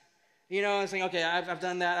 You know, I was thinking, okay, I've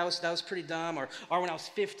done that. That was pretty dumb. Or when I was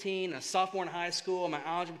 15, a sophomore in high school, my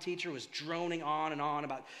algebra teacher was droning on and on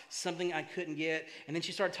about something I couldn't get. And then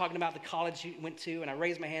she started talking about the college she went to, and I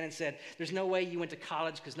raised my hand and said, there's no way you went to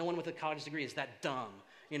college because no one with a college degree is that dumb.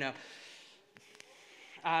 You know,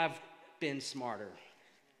 I've been smarter.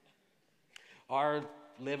 Or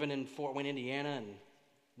living in Fort Wayne, Indiana, and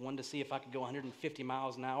wanted to see if I could go 150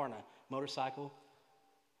 miles an hour on a motorcycle.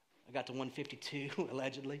 I got to 152,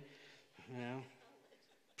 allegedly. You know,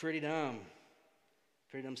 pretty dumb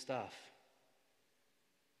stuff.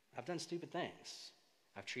 I've done stupid things.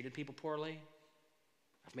 I've treated people poorly.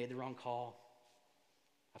 I've made the wrong call.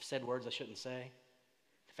 I've said words I shouldn't say.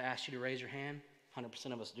 If I asked you to raise your hand,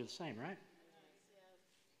 100% of us do the same, right?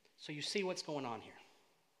 So you see what's going on here.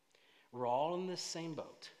 We're all in this same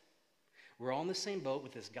boat. We're all in the same boat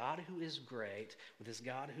with this God who is great, with this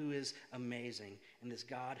God who is amazing, and this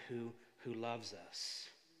God who loves us.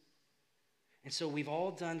 And so we've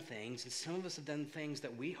all done things, and some of us have done things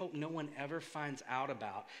that we hope no one ever finds out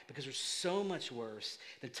about because they're so much worse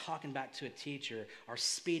than talking back to a teacher or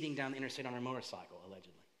speeding down the interstate on our motorcycle,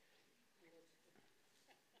 allegedly.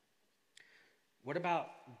 What about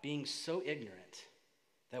being so ignorant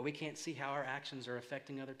that we can't see how our actions are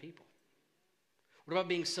affecting other people? What about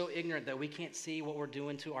being so ignorant that we can't see what we're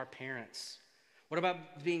doing to our parents? What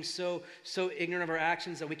about being so ignorant of our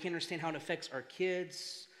actions that we can't understand how it affects our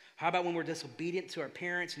kids? How about when we're disobedient to our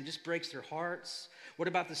parents and it just breaks their hearts? What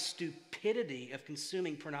about the stupidity of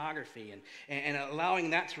consuming pornography and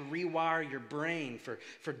allowing that to rewire your brain for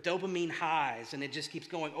dopamine highs, and it just keeps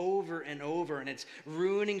going over and over, and it's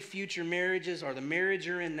ruining future marriages or the marriage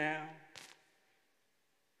you're in now?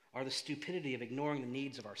 Or the stupidity of ignoring the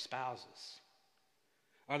needs of our spouses?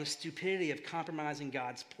 Or the stupidity of compromising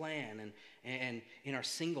God's plan and in our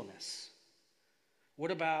singleness? What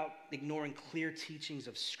about ignoring clear teachings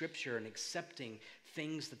of Scripture and accepting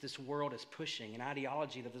things that this world is pushing, an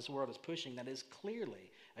ideology that this world is pushing that is clearly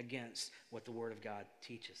against what the Word of God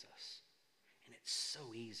teaches us? And it's so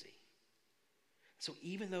easy. So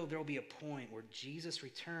even though there will be a point where Jesus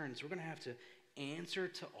returns, we're going to have to answer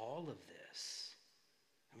to all of this.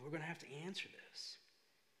 And we're going to have to answer this.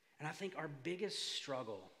 And I think our biggest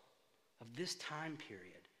struggle of this time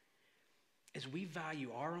period is we value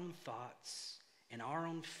our own thoughts and our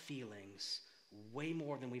own feelings way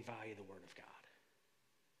more than we value the Word of God.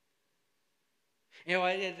 You know,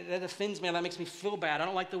 that offends me, that makes me feel bad. I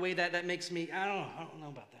don't like the way that makes me, I don't know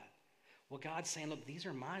about that. Well, God's saying, look, these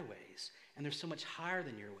are my ways, and they're so much higher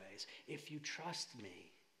than your ways. If you trust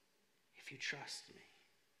me,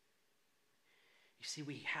 you see,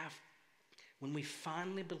 when we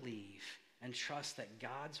finally believe and trust that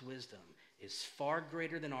God's wisdom is far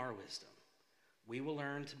greater than our wisdom, we will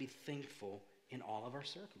learn to be thankful in all of our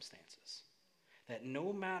circumstances. That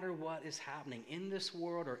no matter what is happening in this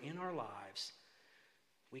world or in our lives,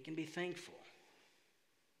 we can be thankful.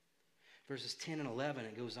 Verses 10 and 11,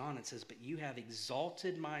 it goes on, it says, but you have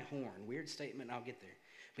exalted my horn. Weird statement, I'll get there.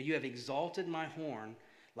 But you have exalted my horn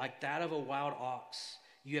like that of a wild ox.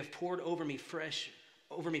 You have poured over me fresh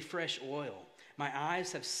oil. My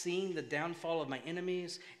eyes have seen the downfall of my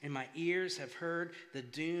enemies, and my ears have heard the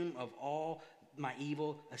doom of all my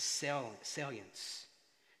evil assailants.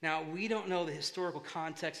 Now, we don't know the historical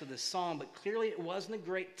context of this song, but clearly it wasn't a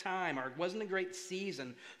great time, or it wasn't a great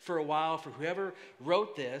season for a while for whoever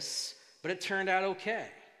wrote this, but it turned out okay.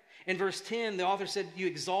 In verse 10, the author said, you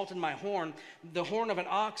exalted my horn. The horn of an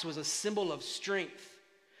ox was a symbol of strength,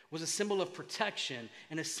 was a symbol of protection,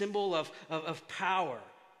 and a symbol of power.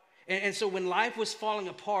 And so when life was falling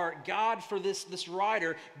apart, God, for this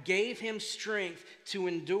writer, gave him strength to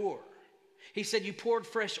endure. He said, you poured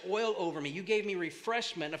fresh oil over me. You gave me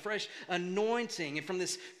refreshment, a fresh anointing. And from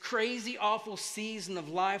this crazy, awful season of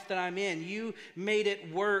life that I'm in, you made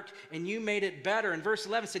it work and you made it better. And verse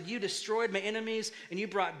 11 said, you destroyed my enemies and you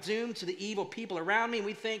brought doom to the evil people around me. And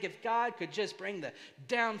we think if God could just bring the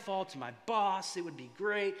downfall to my boss, it would be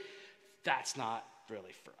great. That's not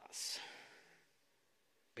really for us.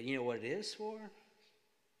 But you know what it is for?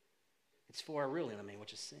 It's for our real enemy,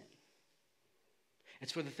 which is sin.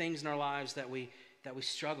 It's for the things in our lives that we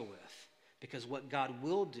struggle with. Because what God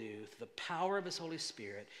will do, through the power of his Holy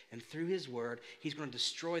Spirit and through his word, he's going to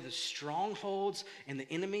destroy the strongholds and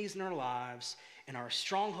the enemies in our lives. And our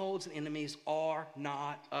strongholds and enemies are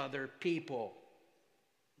not other people.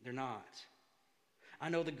 They're not. I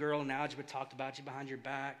know the girl in algebra talked about you behind your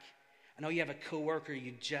back. I know you have a coworker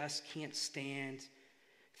you just can't stand.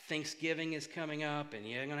 Thanksgiving is coming up and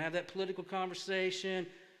you're going to have that political conversation.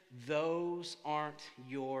 Those aren't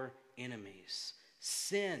your enemies.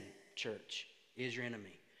 Sin, church, is your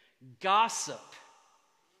enemy. Gossip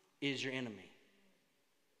is your enemy.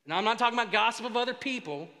 Now, I'm not talking about gossip of other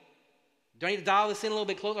people. Do I need to dial this in a little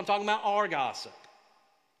bit closer? I'm talking about our gossip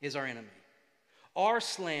is our enemy. Our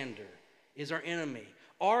slander is our enemy.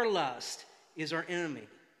 Our lust is our enemy.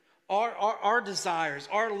 Our desires,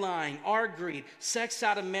 our lying, our greed, sex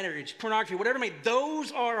out of marriage, pornography, whatever it may be,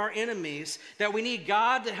 those are our enemies that we need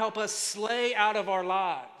God to help us slay out of our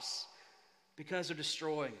lives because they're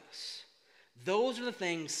destroying us. Those are the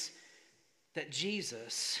things that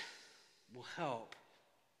Jesus will help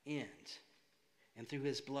end. And through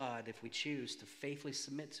his blood, if we choose to faithfully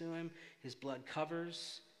submit to him, his blood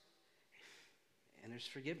covers and there's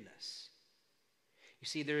forgiveness. You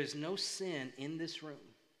see, there is no sin in this room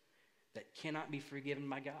that cannot be forgiven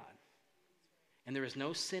by God. And there is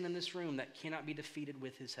no sin in this room that cannot be defeated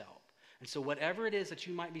with his help. And so whatever it is that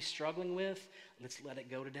you might be struggling with, let's let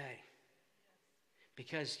it go today.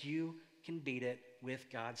 Because you can beat it with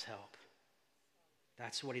God's help.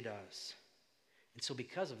 That's what he does. And so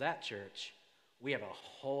because of that, church, we have a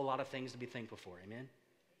whole lot of things to be thankful for. Amen?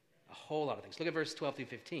 A whole lot of things. Look at verse 12 through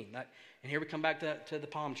 15. And here we come back to the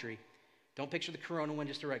palm tree. Don't picture the Corona one,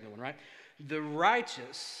 just a regular one, right? The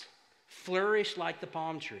righteous flourish like the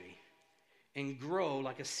palm tree and grow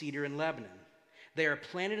like a cedar in Lebanon. They are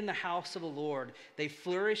planted in the house of the Lord. They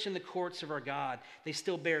flourish in the courts of our God. They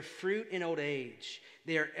still bear fruit in old age.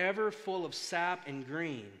 They are ever full of sap and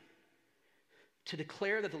green. To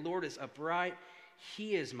declare that the Lord is upright,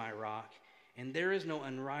 he is my rock, and there is no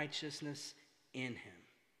unrighteousness in him.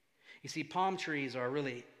 You see, palm trees are a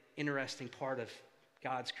really interesting part of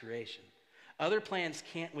God's creation. Other plants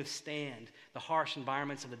can't withstand the harsh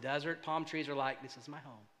environments of the desert. Palm trees are like, this is my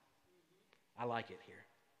home. I like it here.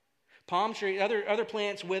 Palm tree, other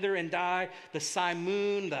plants wither and die. The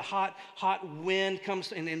simoon, the hot wind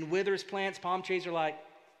comes and withers plants. Palm trees are like,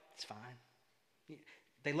 it's fine.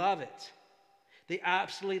 They love it. They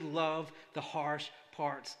absolutely love the harsh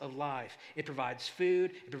parts of life. It provides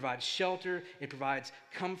food, it provides shelter, it provides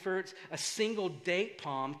comforts. A single date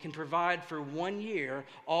palm can provide for 1 year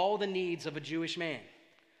all the needs of a Jewish man,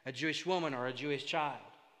 a Jewish woman, or a Jewish child.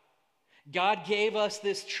 God gave us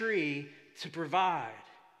this tree to provide.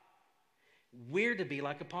 We're to be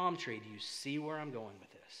like a palm tree. Do you see where I'm going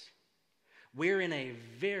with this? We're in a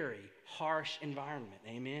very harsh environment,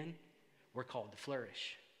 amen? We're called to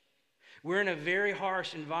flourish. We're in a very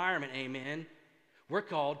harsh environment, amen? We're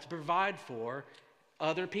called to provide for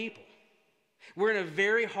other people. We're in a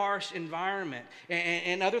very harsh environment,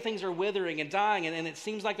 and other things are withering and dying, and it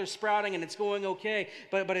seems like they're sprouting and it's going okay,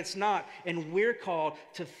 but it's not. And we're called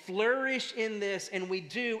to flourish in this, and we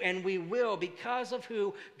do, and we will, because of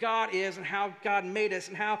who God is and how God made us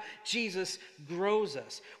and how Jesus grows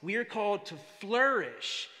us. We are called to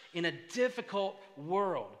flourish in a difficult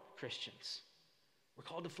world, Christians. We're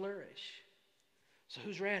called to flourish. So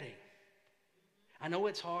who's ready? I know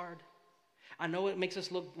it's hard. I know it makes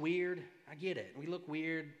us look weird. I get it. We look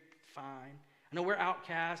weird, fine. I know we're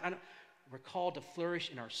outcasts. We're called to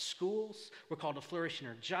flourish in our schools. We're called to flourish in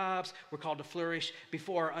our jobs. We're called to flourish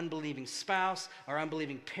before our unbelieving spouse, our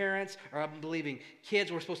unbelieving parents, our unbelieving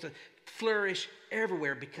kids. We're supposed to flourish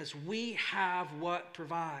everywhere because we have what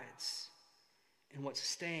provides and what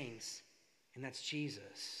sustains, and that's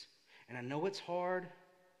Jesus. And I know it's hard.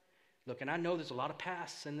 Look, and I know there's a lot of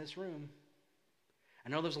pasts in this room. I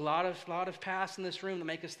know there's a lot of pasts in this room that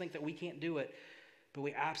make us think that we can't do it, but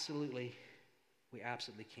we absolutely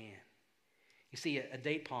can. You see, a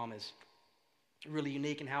date palm is really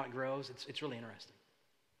unique in how it grows. It's really interesting.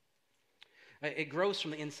 It grows from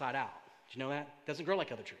the inside out. Did you know that? It doesn't grow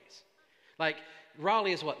like other trees. Like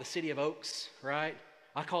Raleigh is what? The city of oaks, right?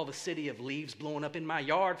 I call the city of leaves blowing up in my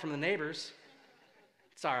yard from the neighbors.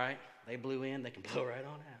 It's all right. They blew in, they can blow right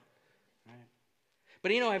on out. Right?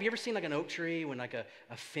 But have you ever seen like an oak tree when like a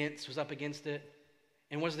fence was up against it?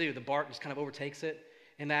 And what does it do? The bark just kind of overtakes it,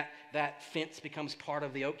 and that fence becomes part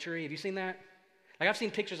of the oak tree. Have you seen that? Like I've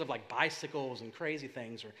seen pictures of like bicycles and crazy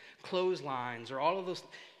things, or clotheslines, or all of those.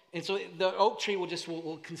 And so the oak tree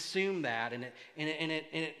will consume that, and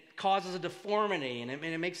it causes a deformity, and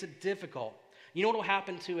it makes it difficult. You know what will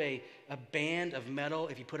happen to a band of metal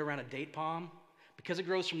if you put it around a date palm? Because it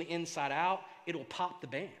grows from the inside out, it'll pop the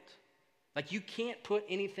band. Like you can't put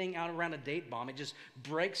anything out around a date bomb. It just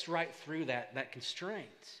breaks right through that constraint.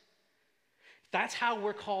 That's how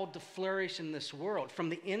we're called to flourish in this world. From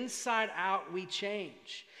the inside out, we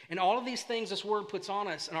change. And all of these things this word puts on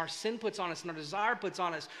us, and our sin puts on us, and our desire puts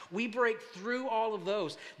on us, we break through all of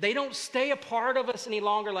those. They don't stay a part of us any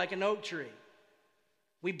longer like an oak tree.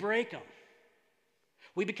 We break them.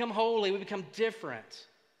 We become holy. We become different.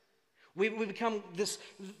 We become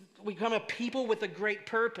a people with a great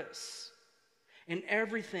purpose. And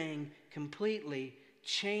everything completely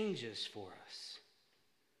changes for us.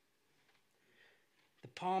 The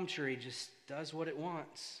palm tree just does what it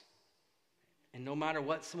wants. And no matter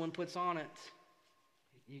what someone puts on it,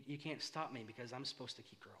 you can't stop me because I'm supposed to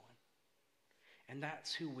keep growing. And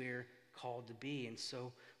that's who we're called to be. And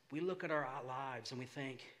so we look at our lives and we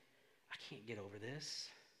think, I can't get over this.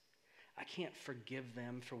 I can't forgive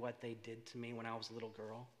them for what they did to me when I was a little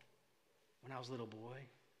girl, when I was a little boy.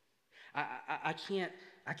 I can't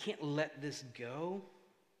let this go.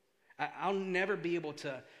 I'll never be able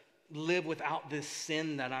to live without this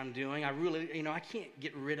sin that I'm doing. I can't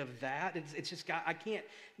get rid of that. It's just I can't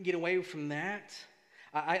get away from that.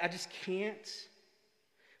 I just can't.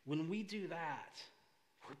 When we do that,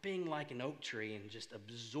 we're being like an oak tree and just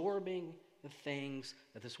absorbing the things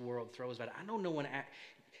that this world throws at it. I don't know when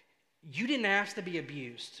you didn't ask to be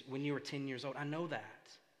abused when you were 10 years old. I know that.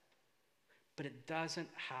 But it doesn't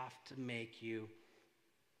have to make you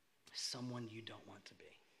someone you don't want to be.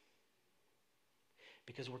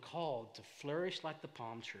 Because we're called to flourish like the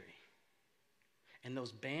palm tree. And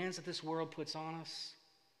those bands that this world puts on us,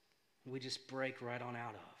 we just break right on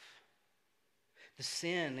out of. The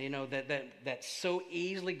sin, that so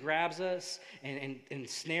easily grabs us and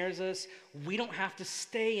snares us, we don't have to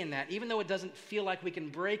stay in that. Even though it doesn't feel like we can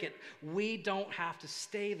break it, we don't have to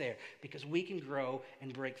stay there because we can grow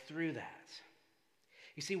and break through that.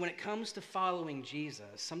 You see, when it comes to following Jesus,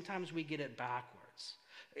 sometimes we get it backwards.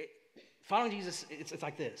 Following Jesus, it's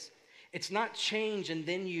like this. It's not change and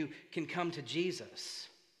then you can come to Jesus.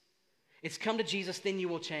 It's come to Jesus, then you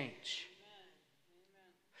will change.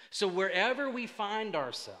 So wherever we find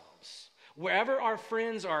ourselves, wherever our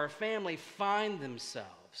friends or our family find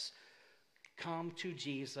themselves, come to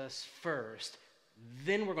Jesus first.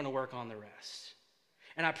 Then we're going to work on the rest.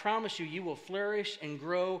 And I promise you, you will flourish and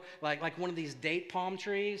grow like one of these date palm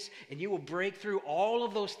trees, and you will break through all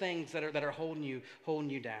of those things that are holding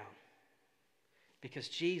you down. Because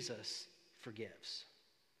Jesus forgives.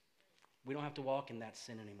 We don't have to walk in that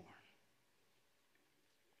sin anymore.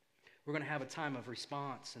 We're going to have a time of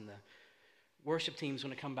response, and the worship team's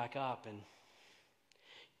going to come back up. And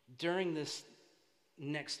during this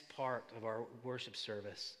next part of our worship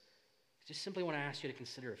service, I just simply want to ask you to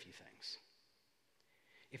consider a few things.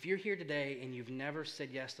 If you're here today and you've never said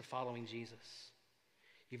yes to following Jesus,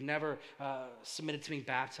 you've never submitted to being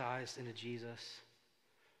baptized into Jesus,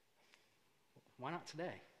 why not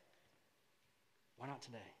today? Why not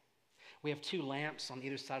today? We have 2 lamps on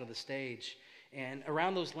either side of the stage, and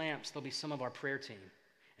around those lamps, there'll be some of our prayer team,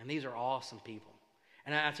 and these are awesome people.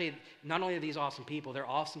 And I tell you, not only are these awesome people, they're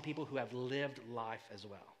awesome people who have lived life as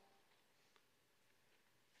well.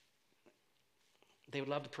 They would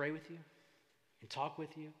love to pray with you and talk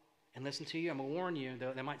with you and listen to you. I'm going to warn you,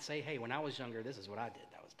 they might say, hey, when I was younger, this is what I did.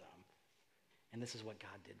 That was dumb. And this is what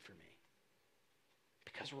God did for me.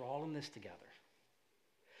 Because we're all in this together.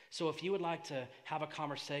 So if you would like to have a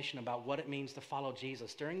conversation about what it means to follow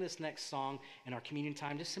Jesus, during this next song in our communion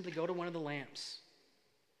time, just simply go to one of the lamps.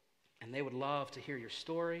 And they would love to hear your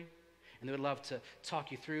story. And they would love to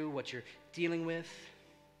talk you through what you're dealing with.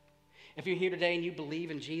 If you're here today and you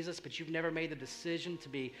believe in Jesus, but you've never made the decision to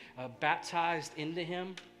be baptized into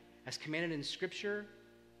him as commanded in Scripture,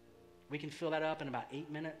 we can fill that up in about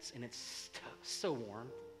 8 minutes, and it's so warm.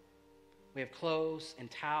 We have clothes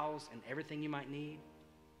and towels and everything you might need.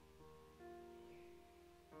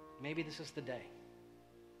 Maybe this is the day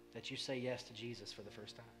that you say yes to Jesus for the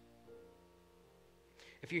first time.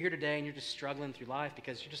 If you're here today and you're just struggling through life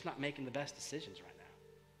because you're just not making the best decisions right now,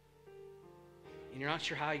 and you're not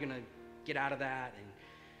sure how you're going to get out of that, and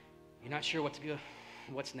you're not sure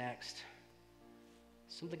what's next,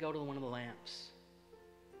 simply go to one of the lamps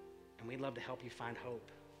And we'd love to help you find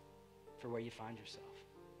hope for where you find yourself.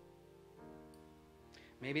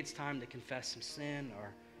 Maybe it's time to confess some sin, or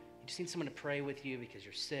you just need someone to pray with you because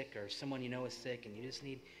you're sick, or someone you know is sick and you just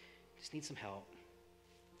need some help.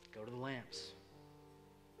 Go to the lamps.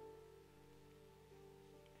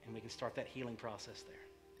 And we can start that healing process there.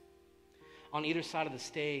 On either side of the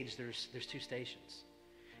stage, there's two stations.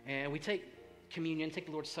 And we take communion, take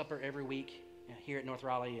the Lord's Supper every week here at North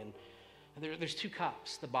Raleigh. And there's two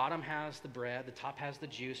cups. The bottom has the bread, the top has the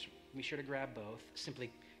juice. Be sure to grab both.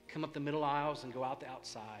 Simply come up the middle aisles and go out the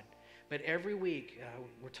outside. But every week,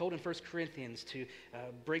 we're told in 1 Corinthians to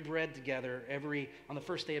break bread together on the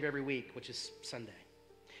first day of every week, which is Sunday.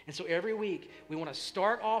 And so every week, we want to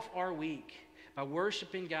start off our week by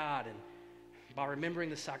worshiping God and by remembering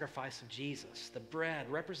the sacrifice of Jesus. The bread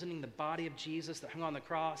representing the body of Jesus that hung on the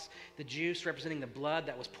cross, the juice representing the blood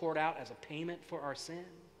that was poured out as a payment for our sin.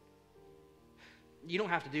 You don't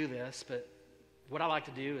have to do this, but what I like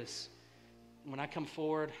to do is when I come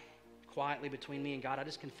forward quietly between me and God, I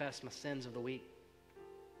just confess my sins of the week.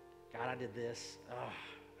 God, I did this. Oh,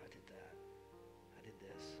 I did that. I did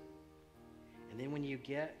this. And then when you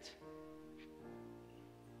get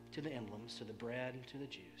to the emblems, to the bread and to the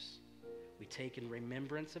juice, we take in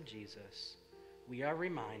remembrance of Jesus. We are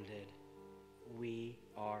reminded we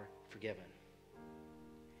are forgiven.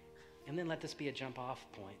 And then let this be a jump off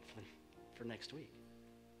point for next week.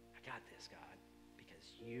 I got this, God, because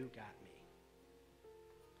you got me.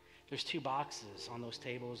 There's 2 boxes on those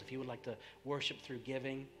tables. If you would like to worship through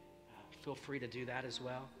giving, feel free to do that as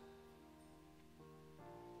well.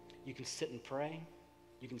 You can sit and pray.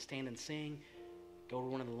 You can stand and sing. Go to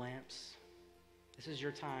one of the lamps. This is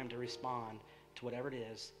your time to respond to whatever it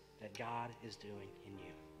is that God is doing in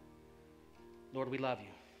you. Lord, we love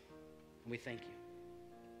you, and we thank you.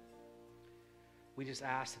 We just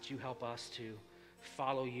ask that you help us to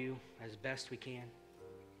follow you as best we can.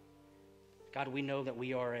 God, we know that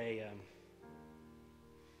we are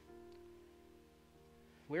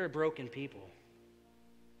we're a broken people,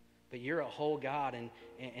 but you're a whole God,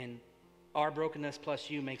 and our brokenness plus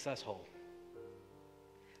you makes us whole.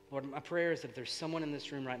 Lord, my prayer is that if there's someone in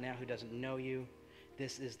this room right now who doesn't know you,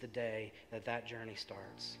 this is the day that journey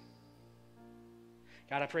starts.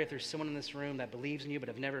 God, I pray if there's someone in this room that believes in you but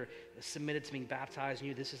have never submitted to being baptized in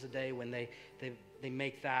you, this is the day when they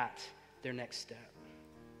make that their next step.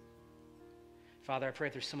 Father, I pray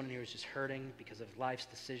if there's someone in here who's just hurting because of life's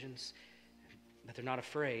decisions, that they're not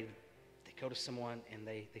afraid. They go to someone and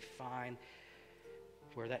they find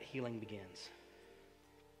where that healing begins.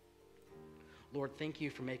 Lord, thank you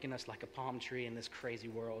for making us like a palm tree in this crazy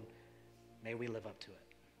world. May we live up to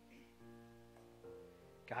it.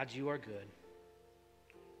 God, you are good.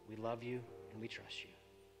 We love you and we trust you.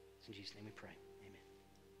 It's in Jesus' name we pray. Amen.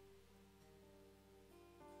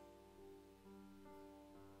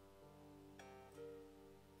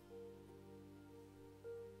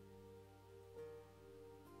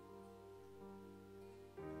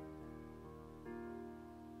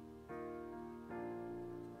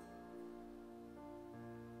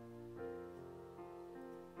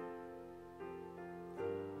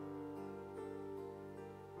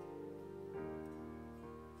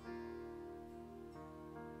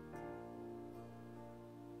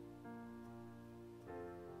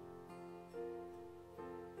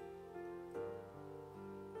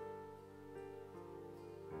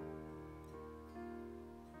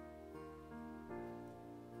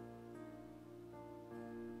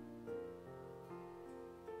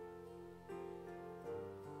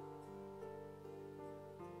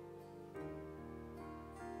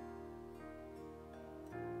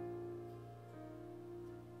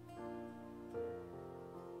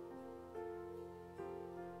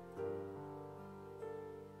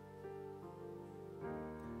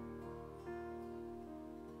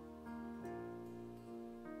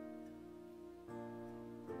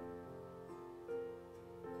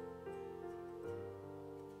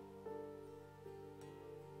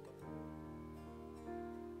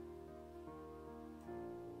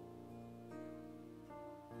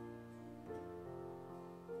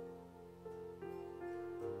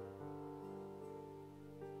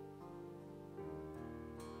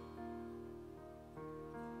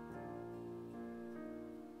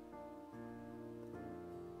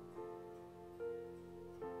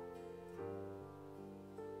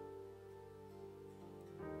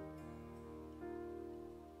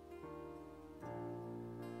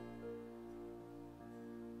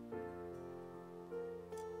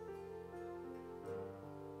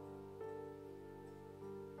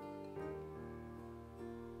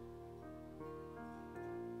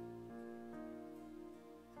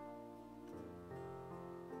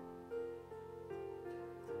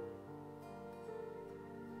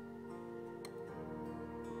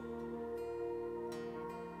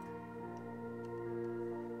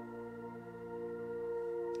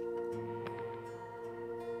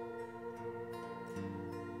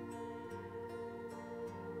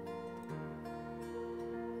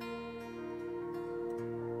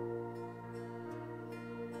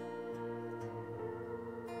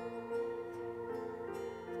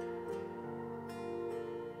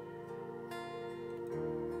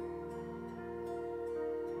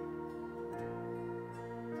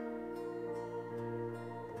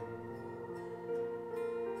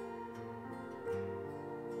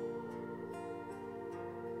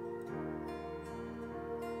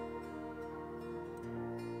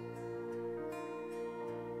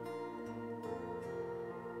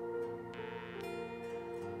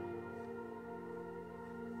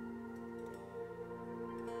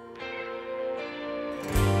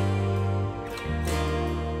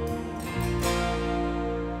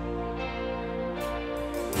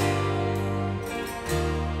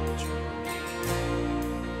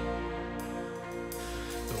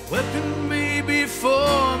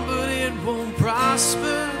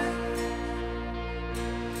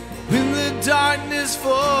 darkness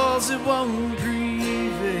falls, it won't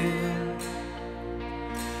prevail.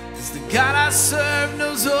 'Cause the God I serve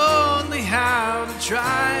knows only how to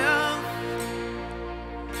triumph.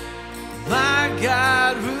 My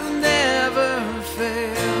God will never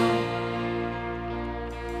fail.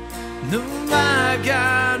 No, my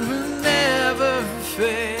God will never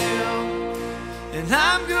fail. And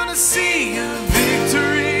I'm gonna see a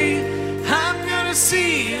victory. I'm gonna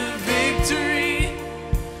see a victory.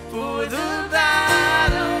 For the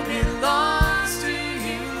battle belongs to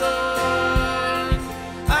you, Lord.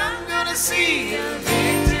 I'm gonna see a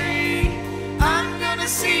victory. I'm gonna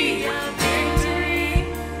see a victory.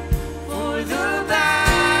 For the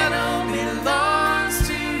battle belongs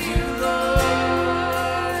to you, Lord.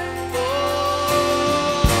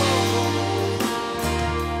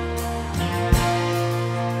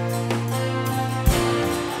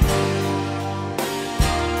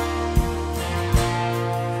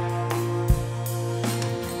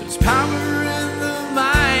 There's power in the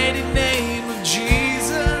mighty name of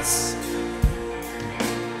Jesus.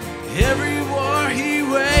 Every war he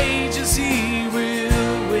wages, he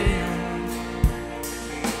will win.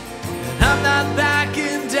 And I'm not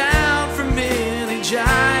backing down from any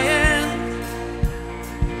giant.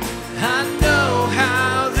 I know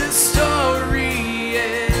how this story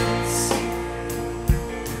ends.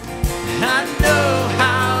 I know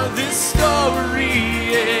how this story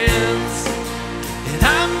ends. And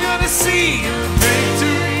I'm gonna see a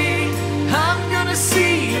victory. I'm gonna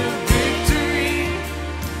see a victory.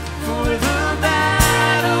 For the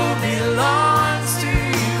battle belongs to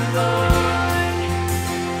you, Lord.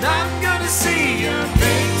 And I'm gonna see a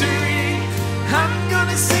victory. I'm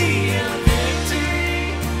gonna see a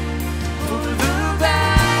victory. For the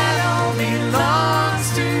battle belongs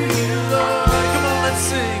to you, Lord. Come on, let's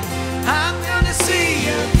sing. I'm gonna see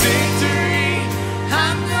a victory.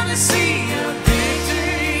 I'm gonna see a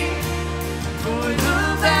victory. For the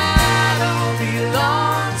battle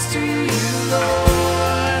belongs to you,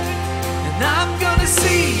 Lord. And I'm gonna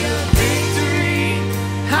see a victory.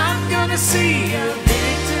 I'm gonna see a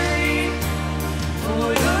victory. For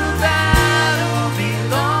the battle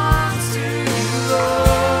belongs to you,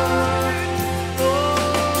 Lord.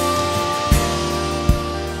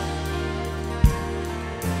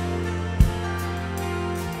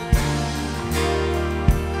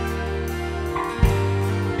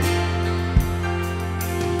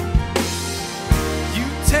 You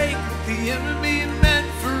take what the enemy meant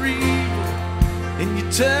for evil and you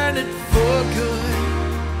turn it for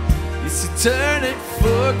good. Yes, you turn it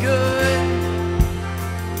for good.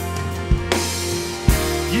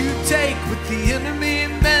 You take what the enemy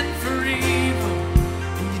meant for evil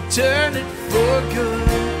and you turn it for good.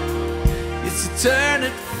 Yes, you turn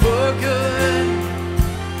it for good.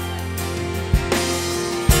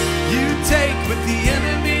 You take what the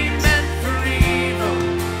enemy meant for evil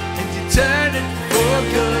and you turn it for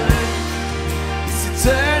good. Yes, you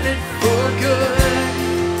turn it for good.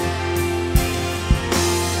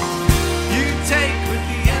 You take what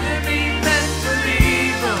the enemy meant for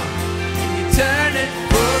evil and you turn it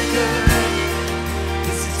for good.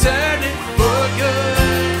 Yes, you turn it for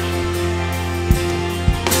good.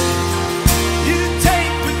 You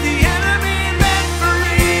take what the enemy meant for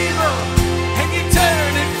evil and you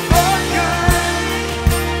turn it for good.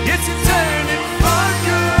 Yes, you turn it for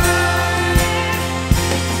good.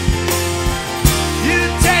 You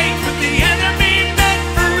take what the enemy meant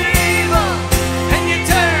for evil and you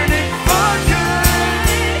turn it for good.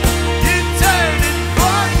 You turn it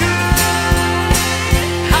for good.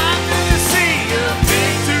 I'm gonna see a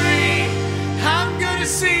victory. I'm gonna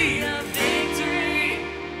see a victory.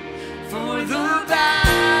 For the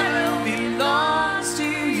battle belongs to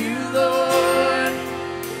you, Lord.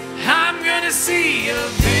 I'm gonna see a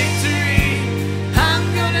victory. I'm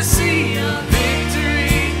gonna see a